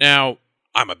 Now,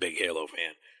 I'm a big Halo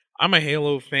fan. I'm a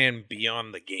Halo fan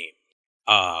beyond the game.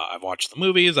 I've watched the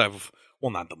movies.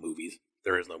 Not the movies.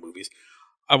 There is no movies.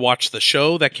 I watched the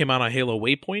show that came out on Halo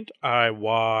Waypoint. I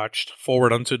watched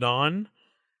Forward Unto Dawn.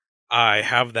 I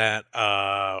have that,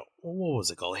 what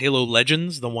was it called? Halo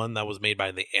Legends, the one that was made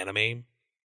by the anime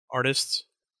artists.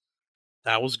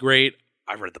 That was great.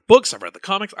 I've read the books. I've read the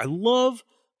comics. I love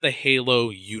the Halo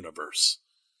universe.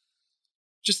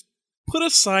 Just put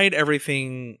aside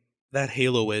everything that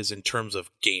Halo is in terms of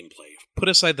gameplay. Put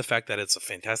aside the fact that it's a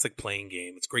fantastic playing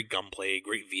game. It's great gunplay,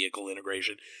 great vehicle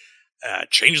integration.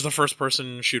 Change the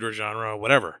first-person shooter genre,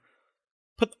 whatever.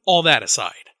 Put all that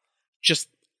aside. just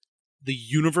the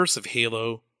universe of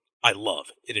Halo, I love.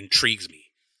 It intrigues me.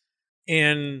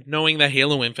 And knowing that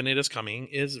Halo Infinite is coming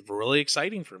is really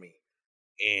exciting for me.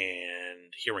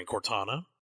 And hearing Cortana,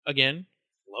 again,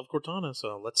 love Cortana,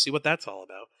 so let's see what that's all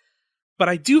about. But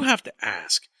I do have to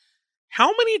ask,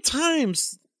 how many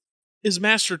times is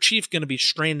Master Chief going to be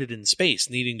stranded in space,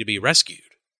 needing to be rescued?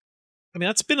 I mean,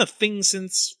 that's been a thing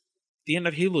since the end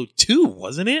of Halo 2,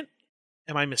 wasn't it?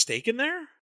 Am I mistaken there?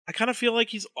 I kind of feel like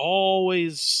he's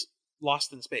always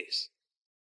lost in space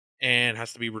and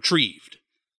has to be retrieved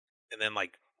and then,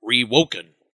 like, rewoken,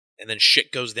 and then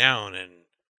shit goes down and,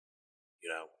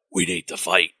 we need to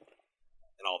fight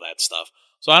and all that stuff.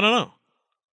 So I don't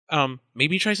know.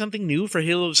 Maybe try something new for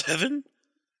Halo 7?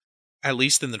 At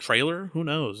least in the trailer? Who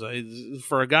knows?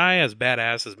 For a guy as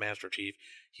badass as Master Chief,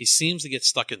 he seems to get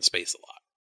stuck in space a lot,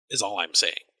 is all I'm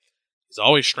saying. He's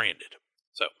always stranded.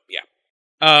 So,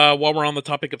 yeah. While we're on the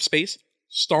topic of space,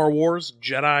 Star Wars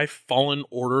Jedi Fallen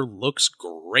Order looks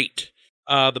great.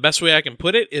 The best way I can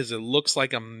put it is it looks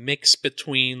like a mix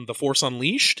between The Force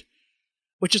Unleashed,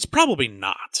 which it's probably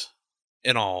not,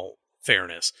 in all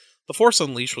fairness. The Force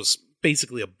Unleashed was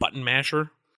basically a button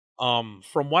masher.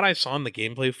 From what I saw in the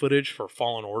gameplay footage for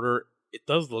Fallen Order, it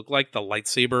does look like the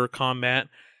lightsaber combat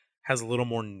has a little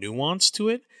more nuance to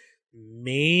it.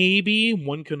 Maybe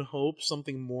one can hope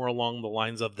something more along the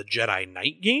lines of the Jedi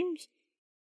Knight games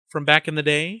from back in the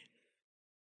day.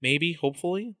 Maybe,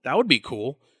 hopefully. That would be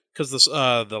cool, because the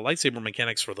lightsaber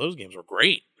mechanics for those games were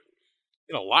great.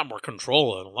 You know, a lot more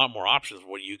control and a lot more options of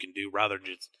what you can do rather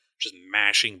than just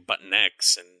mashing button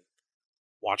X and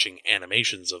watching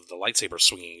animations of the lightsaber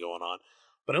swinging going on.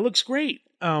 But it looks great.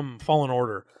 Fallen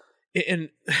Order. And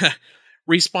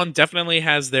Respawn definitely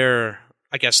has their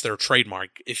trademark,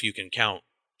 if you can count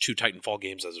 2 Titanfall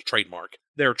games as a trademark.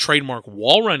 Their trademark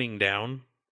wall running down.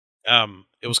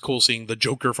 It was cool seeing the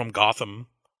Joker from Gotham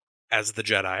as the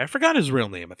Jedi. I forgot his real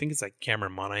name. I think it's like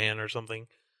Cameron Monaghan or something.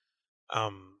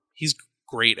 He's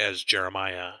great as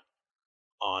Jeremiah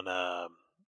on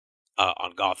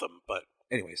Gotham. But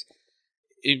anyways,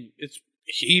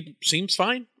 he seems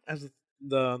fine as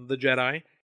the Jedi.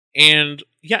 And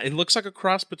yeah, it looks like a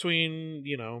cross between,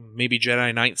 maybe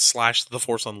Jedi Knight / The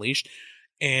Force Unleashed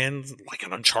and like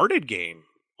an Uncharted game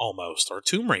almost, or a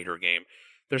Tomb Raider game.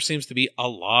 There seems to be a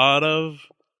lot of,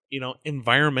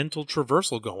 environmental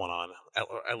traversal going on,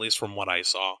 at least from what I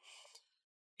saw.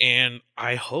 And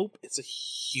I hope it's a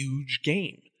huge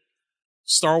game.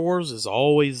 Star Wars is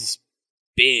always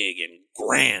big and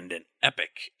grand and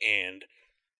epic. And,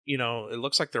 it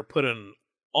looks like they're putting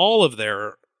all of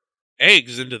their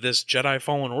eggs into this Star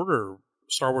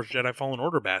Wars Jedi Fallen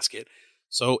Order basket.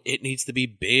 So it needs to be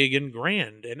big and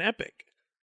grand and epic.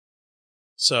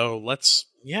 So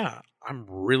I'm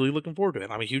really looking forward to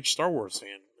it. I'm a huge Star Wars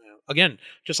fan. Again,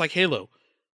 just like Halo,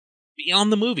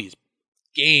 beyond the movies,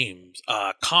 games,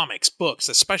 comics, books,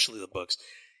 especially the books,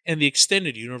 and the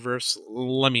extended universe.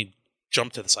 Let me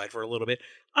jump to the side for a little bit.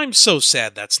 I'm so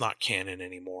sad that's not canon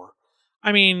anymore.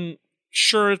 I mean,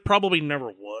 sure, it probably never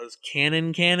was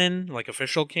canon, like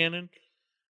official canon,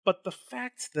 but the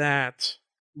fact that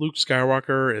Luke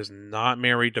Skywalker is not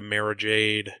married to Mara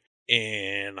Jade,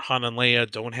 and Han and Leia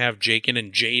don't have Jaqen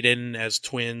and Jaden as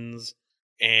twins,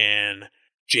 and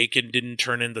Jaqen didn't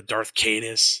turn into Darth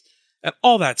Caedus, and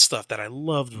all that stuff that I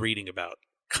loved reading about,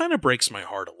 kind of breaks my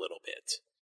heart a little bit.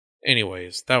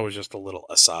 Anyways, that was just a little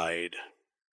aside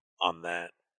on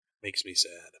that. Makes me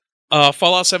sad.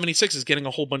 Fallout 76 is getting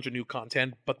a whole bunch of new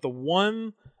content, but the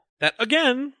one that,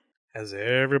 again, has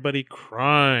everybody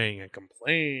crying and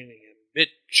complaining and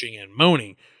bitching and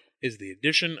moaning is the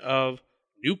addition of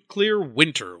Nuclear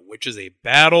Winter, which is a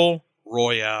battle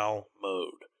royale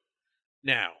mode.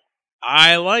 Now,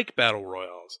 I like battle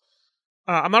royales.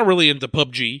 I'm not really into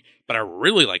PUBG, but I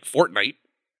really like Fortnite.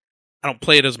 I don't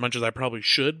play it as much as I probably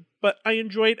should, but I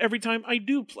enjoy it every time I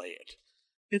do play it.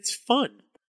 It's fun.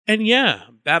 And yeah,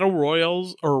 battle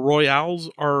royales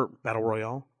are battle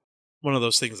royale. One of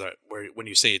those things that where when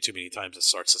you say it too many times, it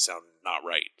starts to sound not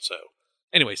right. So,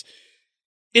 anyways,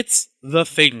 it's the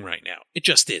thing right now. It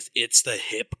just is. It's the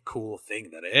hip, cool thing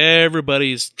that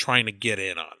everybody's trying to get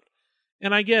in on.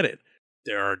 And I get it.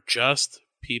 There are just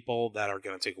people that are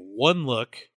going to take one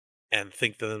look and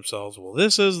think to themselves, well,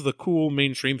 this is the cool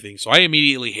mainstream thing, so I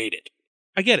immediately hate it.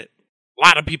 I get it. A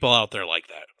lot of people out there like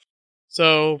that.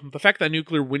 So, the fact that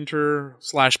Nuclear Winter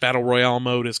 / Battle Royale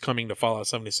mode is coming to Fallout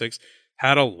 76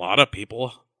 had a lot of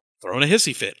people throwing a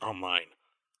hissy fit online.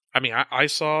 I mean, I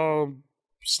saw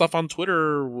stuff on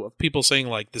Twitter of people saying,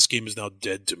 like, this game is now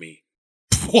dead to me.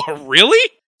 What,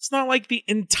 really? It's not like the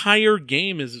entire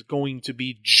game is going to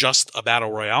be just a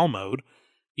Battle Royale mode.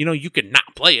 you can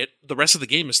not play it. The rest of the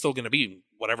game is still going to be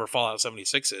whatever Fallout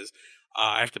 76 is.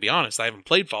 I have to be honest, I haven't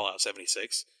played Fallout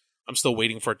 76. I'm still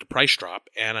waiting for it to price drop,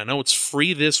 and I know it's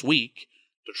free this week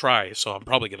to try, so I'm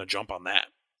probably going to jump on that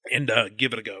and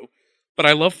give it a go. But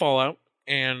I love Fallout,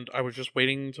 and I was just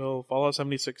waiting until Fallout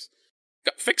 76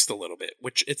 got fixed a little bit,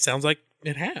 which it sounds like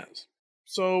it has.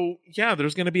 So, yeah,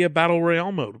 there's going to be a Battle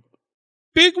Royale mode.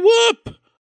 Big whoop!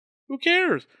 Who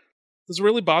cares? Does it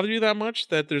really bother you that much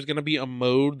that there's going to be a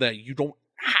mode that you don't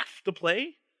have to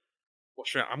play? Well,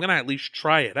 sure, I'm going to at least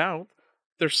try it out.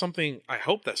 There's something, I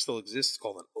hope that still exists,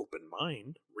 called an open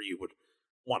mind, where you would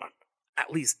want to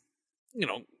at least,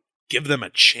 give them a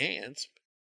chance.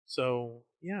 So,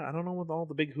 yeah, I don't know what all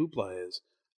the big hoopla is.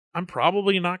 I'm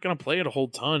probably not going to play it a whole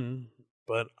ton,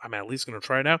 but I'm at least going to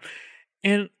try it out.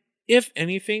 And if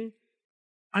anything,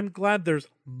 I'm glad there's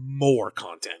more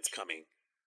content coming.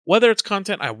 Whether it's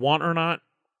content I want or not,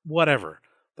 whatever.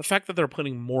 The fact that they're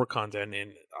putting more content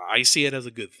in, I see it as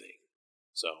a good thing.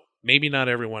 So, maybe not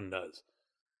everyone does.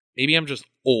 Maybe I'm just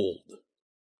old.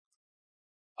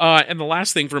 And the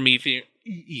last thing from E3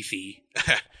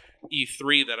 that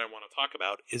I want to talk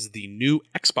about is the new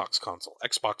Xbox console,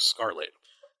 Xbox Scarlet.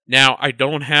 Now, I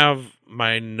don't have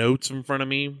my notes in front of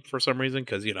me for some reason,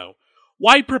 because,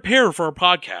 why prepare for a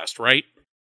podcast, right?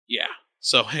 Yeah.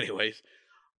 So, anyways,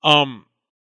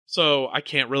 so I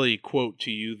can't really quote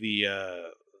to you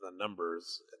the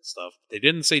numbers and stuff. They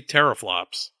didn't say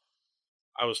teraflops.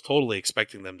 I was totally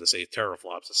expecting them to say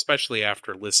teraflops, especially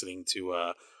after listening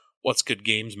to What's Good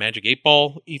Games Magic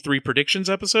 8-Ball E3 Predictions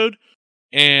episode.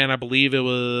 And I believe it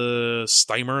was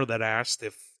Steimer that asked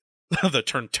if the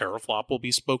term teraflop will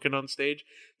be spoken on stage.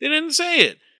 They didn't say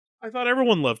it. I thought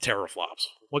everyone loved teraflops.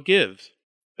 What gives?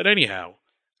 But anyhow,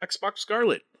 Xbox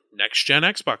Scarlet, next-gen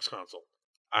Xbox console.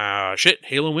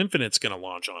 Halo Infinite's going to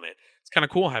launch on it. It's kind of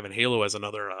cool having Halo as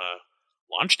another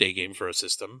launch day game for a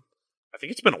system. I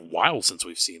think it's been a while since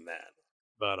we've seen that.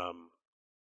 But,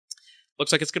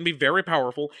 looks like it's going to be very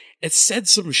powerful. It said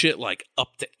some shit like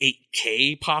up to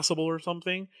 8K possible or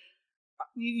something.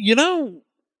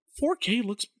 4K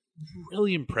looks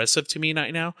really impressive to me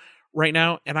right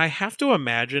now, and I have to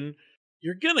imagine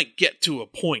you're going to get to a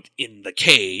point in the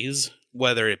Ks,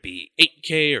 whether it be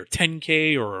 8K or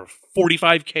 10K or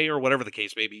 45K or whatever the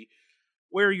case may be,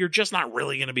 where you're just not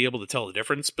really going to be able to tell the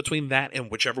difference between that and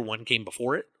whichever one came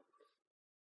before it.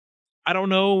 I don't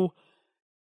know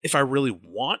if I really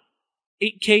want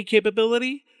 8K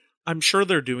capability. I'm sure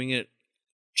they're doing it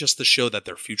just to show that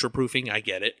they're future-proofing. I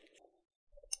get it.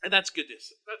 And that's good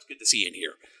to see in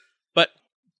here. But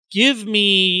give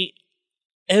me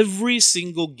every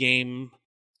single game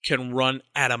can run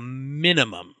at a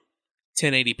minimum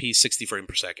 1080p 60 frames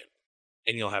per second,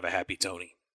 and you'll have a happy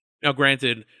Tony. Now,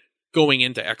 granted, going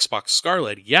into Xbox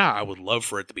Scarlet, yeah, I would love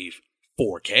for it to be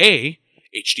 4K,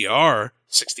 HDR,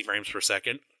 60 frames per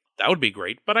second. That would be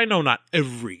great, but I know not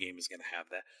every game is going to have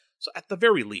that. So at the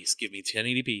very least, give me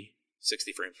 1080p,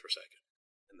 60 frames per second,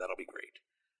 and that'll be great.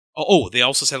 Oh, they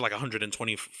also said like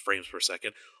 120 frames per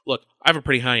second. Look, I have a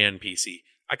pretty high-end PC.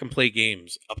 I can play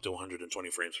games up to 120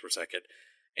 frames per second.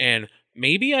 And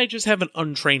maybe I just have an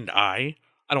untrained eye.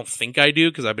 I don't think I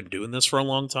do, because I've been doing this for a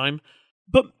long time.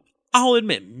 But I'll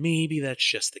admit, maybe that's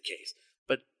just the case.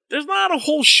 But there's not a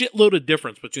whole shitload of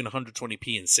difference between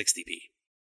 120p and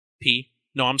 60p.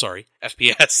 No, I'm sorry,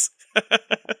 FPS.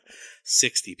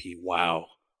 60p, wow.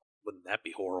 Wouldn't that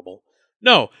be horrible?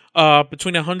 No,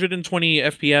 between 120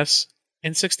 FPS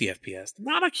and 60 FPS.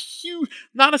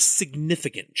 Not a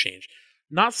significant change.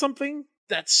 Not something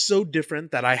that's so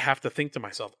different that I have to think to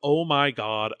myself, oh my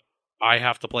god, I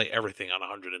have to play everything on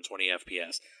 120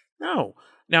 FPS. No.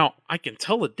 Now, I can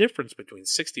tell the difference between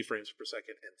 60 frames per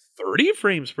second and 30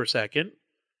 frames per second.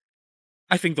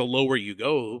 I think the lower you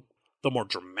go, the more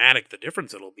dramatic the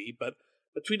difference it'll be, but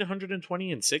between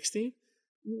 120 and 60,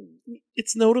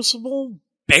 it's noticeable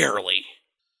barely.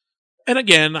 And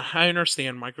again, I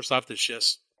understand Microsoft is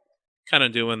just kind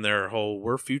of doing their whole,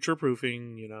 we're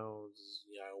future-proofing,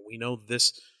 we know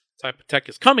this type of tech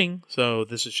is coming, so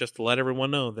this is just to let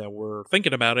everyone know that we're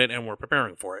thinking about it and we're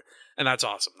preparing for it. And that's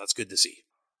awesome. That's good to see.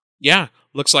 Yeah,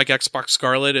 looks like Xbox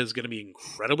Scarlet is going to be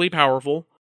incredibly powerful.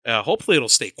 Hopefully it'll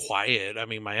stay quiet. I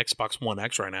mean, my Xbox One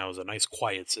X right now is a nice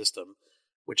quiet system,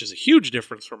 which is a huge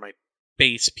difference from my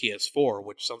base PS4,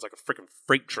 which sounds like a freaking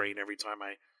freight train every time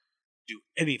I do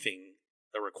anything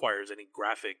that requires any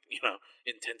graphic,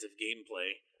 intensive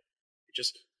gameplay.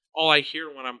 All I hear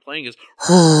when I'm playing is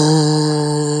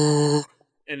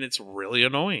and it's really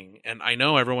annoying. And I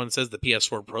know everyone says the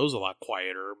PS4 Pro is a lot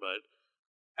quieter, but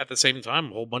at the same time, a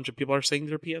whole bunch of people are saying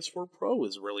their PS4 Pro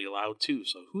is really loud too.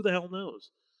 So who the hell knows?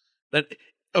 That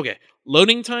Okay,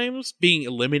 loading times being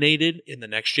eliminated in the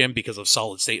next gen because of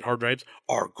solid state hard drives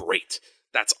are great.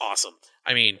 That's awesome.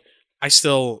 I mean, I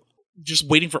still just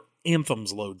waiting for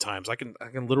Anthem's load times. I can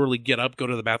literally get up, go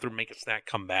to the bathroom, make a snack,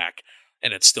 come back,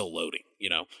 and it's still loading,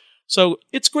 So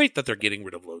it's great that they're getting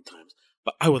rid of load times.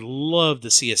 But I would love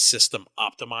to see a system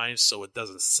optimized so it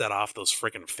doesn't set off those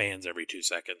freaking fans every 2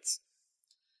 seconds.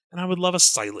 And I would love a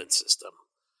silent system.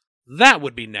 That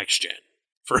would be next gen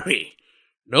for me.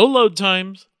 No load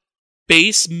times,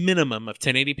 base minimum of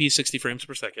 1080p 60 frames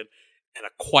per second, and a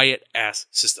quiet ass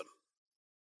system.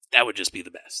 That would just be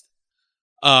the best.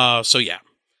 So yeah.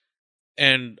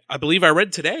 And I believe I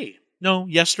read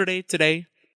yesterday,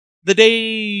 the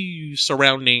day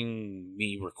surrounding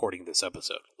me recording this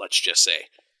episode, let's just say.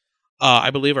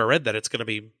 I believe I read that it's going to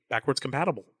be backwards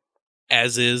compatible,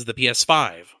 as is the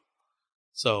PS5.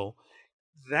 So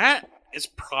that is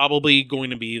probably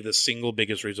going to be the single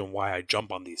biggest reason why I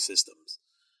jump on these systems.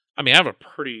 I mean, I have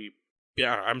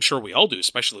I'm sure we all do,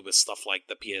 especially with stuff like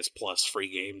the PS Plus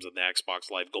free games and the Xbox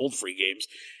Live Gold free games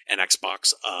and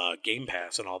Xbox Game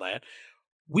Pass and all that.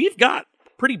 We've got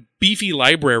pretty beefy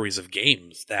libraries of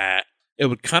games that it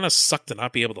would kind of suck to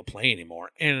not be able to play anymore.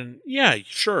 And yeah,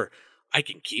 sure, I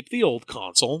can keep the old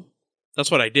console. That's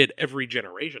what I did every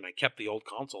generation. I kept the old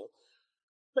console.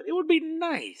 But it would be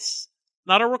nice.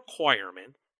 Not a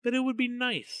requirement, but it would be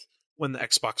nice when the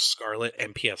Xbox Scarlet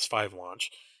and PS5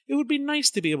 launch. It would be nice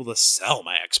to be able to sell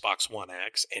my Xbox One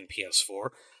X and PS4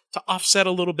 to offset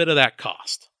a little bit of that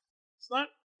cost. It's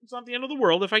not the end of the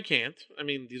world if I can't. I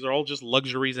mean, these are all just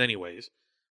luxuries anyways.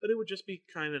 But it would just be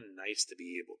kind of nice to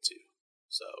be able to.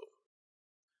 So,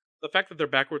 the fact that they're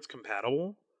backwards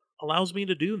compatible allows me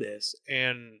to do this,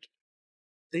 and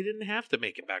they didn't have to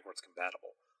make it backwards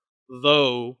compatible.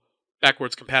 Though,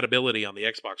 backwards compatibility on the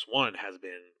Xbox One has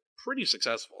been pretty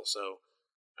successful, so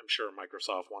I'm sure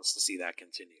Microsoft wants to see that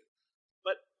continue.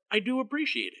 But I do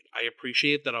appreciate it. I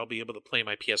appreciate that I'll be able to play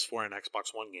my PS4 and Xbox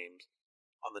One games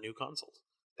on the new consoles.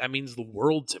 That means the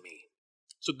world to me.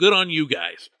 So good on you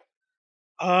guys.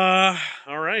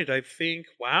 Alright, I think,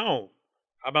 wow.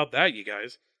 How about that, you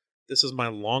guys? This is my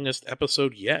longest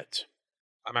episode yet.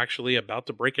 I'm actually about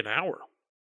to break an hour.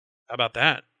 How about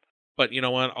that? But you know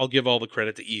what? I'll give all the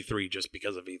credit to E3 just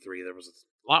because of E3. There was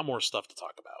a lot more stuff to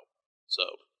talk about. So,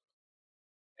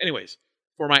 anyways,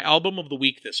 for my album of the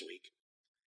week this week,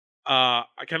 I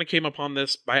kind of came upon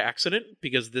this by accident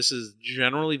because this is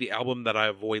generally the album that I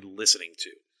avoid listening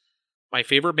to. My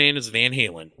favorite band is Van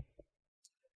Halen.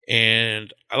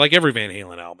 And I like every Van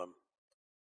Halen album.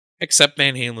 Except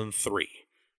Van Halen 3.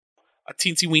 A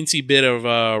teensy-weensy bit of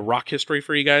rock history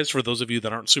for you guys, for those of you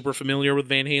that aren't super familiar with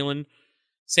Van Halen.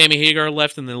 Sammy Hagar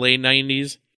left in the late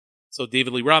 90s. So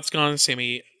David Lee Roth's gone,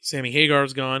 Sammy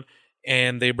Hagar's gone,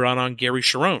 and they brought on Gary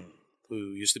Cherone,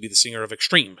 who used to be the singer of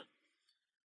Extreme,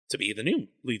 to be the new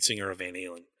lead singer of Van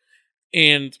Halen.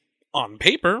 And on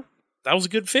paper, that was a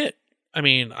good fit. I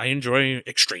mean, I enjoy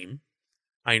Extreme.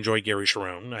 I enjoy Gary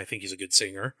Cherone. I think he's a good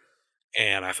singer.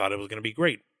 And I thought it was going to be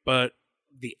great. But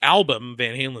the album,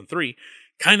 Van Halen 3,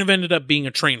 kind of ended up being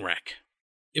a train wreck.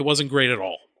 It wasn't great at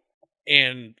all.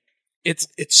 And it's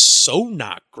so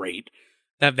not great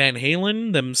that Van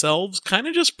Halen themselves kind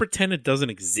of just pretend it doesn't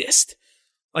exist.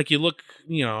 Like you look,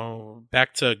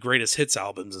 back to greatest hits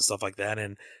albums and stuff like that,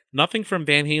 and nothing from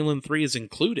Van Halen 3 is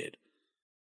included.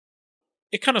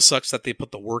 It kind of sucks that they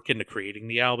put the work into creating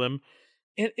the album.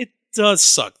 And it does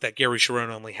suck that Gary Cherone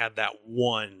only had that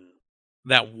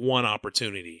one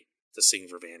opportunity to sing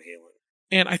for Van Halen.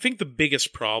 And I think the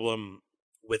biggest problem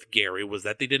with Gary was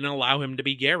that they didn't allow him to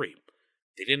be Gary.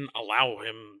 They didn't allow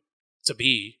him to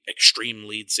be Extreme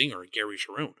lead singer Gary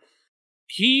Cherone.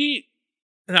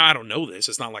 I don't know this.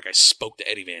 It's not like I spoke to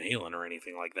Eddie Van Halen or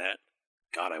anything like that.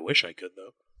 God, I wish I could,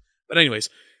 though. But anyways,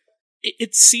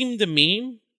 it seemed to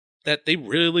me that they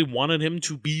really wanted him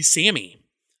to be Sammy.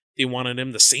 They wanted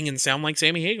him to sing and sound like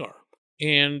Sammy Hagar.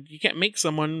 And you can't make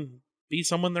someone be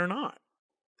someone they're not.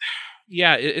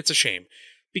 Yeah, it's a shame.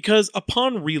 Because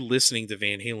upon re-listening to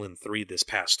Van Halen 3 this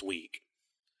past week,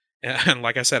 and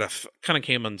like I said, I kind of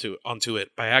came onto it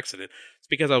by accident. It's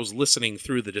because I was listening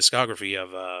through the discography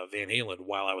of Van Halen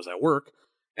while I was at work,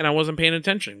 and I wasn't paying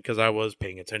attention because I was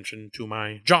paying attention to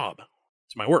my job,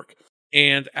 to my work.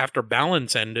 And after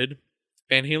Balance ended,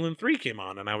 Van Halen 3 came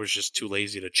on, and I was just too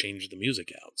lazy to change the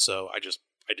music out. So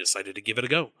I decided to give it a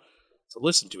go, to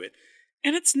listen to it.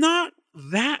 And it's not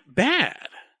that bad.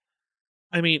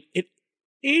 I mean, it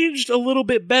aged a little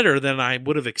bit better than I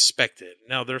would have expected.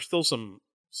 Now, there's still some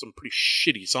pretty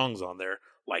shitty songs on there,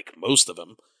 like most of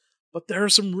them. But there are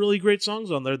some really great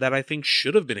songs on there that I think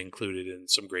should have been included in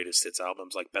some greatest hits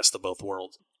albums, like Best of Both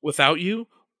Worlds. Without You,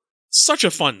 Such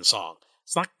a fun song.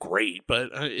 It's not great, but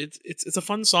it's a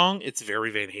fun song. It's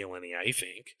very Van Halen-y, I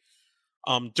think.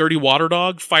 Dirty Water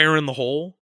Dog, Fire in the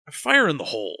Hole. Fire in the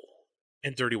Hole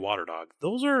and Dirty Water Dog.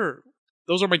 Those are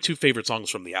my two favorite songs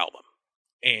from the album.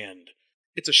 And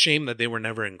it's a shame that they were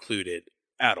never included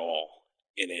at all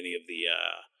in any of the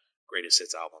greatest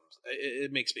hits albums.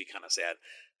 It makes me kind of sad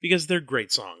because they're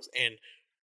great songs. And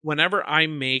whenever I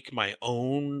make my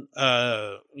own,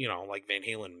 like Van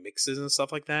Halen mixes and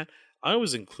stuff like that, I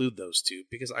always include those two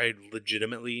because I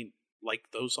legitimately like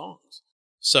those songs.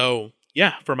 So,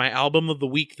 yeah, for my album of the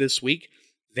week this week,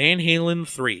 Van Halen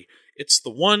 3. It's the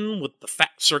one with the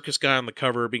fat circus guy on the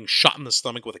cover being shot in the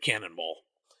stomach with a cannonball.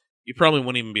 You probably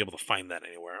wouldn't even be able to find that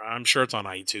anywhere. I'm sure it's on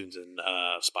iTunes and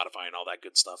Spotify and all that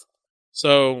good stuff.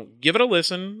 So give it a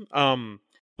listen.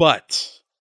 But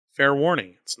fair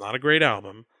warning, it's not a great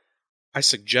album. I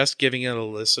suggest giving it a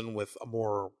listen with a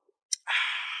more,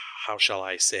 how shall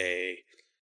I say,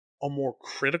 a more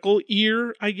critical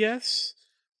ear, I guess.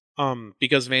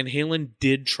 Because Van Halen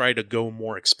did try to go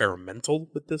more experimental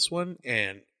with this one,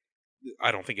 and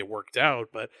I don't think it worked out,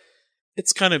 but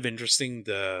it's kind of interesting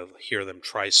to hear them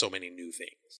try so many new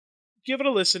things. Give it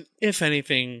a listen, if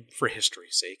anything, for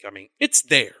history's sake. I mean, it's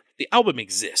there. The album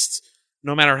exists.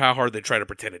 No matter how hard they try to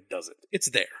pretend it doesn't. It's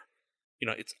there.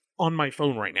 It's on my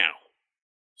phone right now.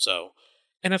 So,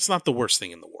 and it's not the worst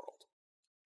thing in the world.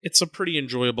 It's a pretty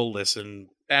enjoyable listen,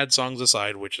 bad songs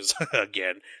aside, which is,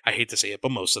 again, I hate to say it,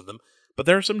 but most of them. But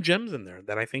there are some gems in there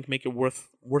that I think make it worth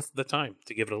the time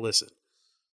to give it a listen.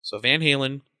 So Van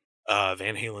Halen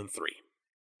 3.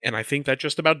 And I think that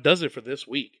just about does it for this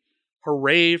week.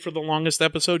 Hooray for the longest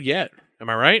episode yet. Am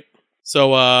I right?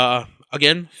 So,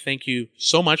 again, thank you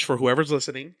so much for whoever's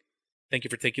listening. Thank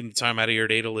you for taking the time out of your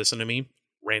day to listen to me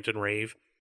rant and rave.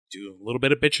 Do a little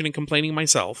bit of bitching and complaining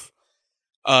myself.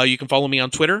 You can follow me on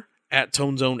Twitter at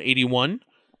ToneZone81.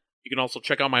 You can also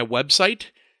check out my website,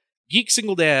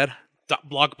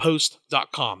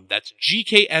 geeksingledad.blogpost.com. That's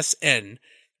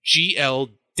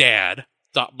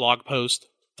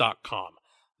GKSNGLDad.blogpost.com.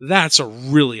 That's a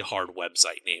really hard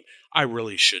website name. I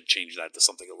really should change that to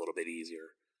something a little bit easier.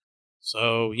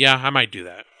 So, yeah, I might do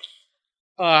that.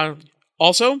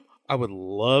 Also, I would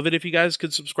love it if you guys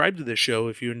could subscribe to this show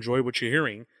if you enjoy what you're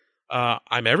hearing.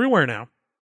 I'm everywhere now.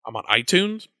 I'm on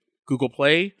iTunes, Google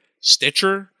Play,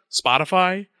 Stitcher,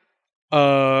 Spotify,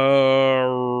 somewhere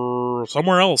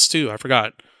else too. I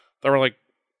forgot. There were like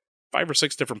 5 or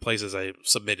 6 different places I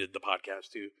submitted the podcast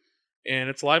to, and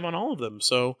it's live on all of them.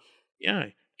 So, yeah,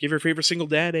 give your favorite single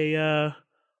dad a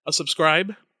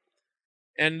subscribe.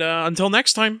 And until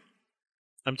next time,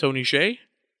 I'm Tony Shea.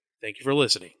 Thank you for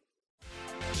listening.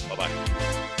 Bye-bye.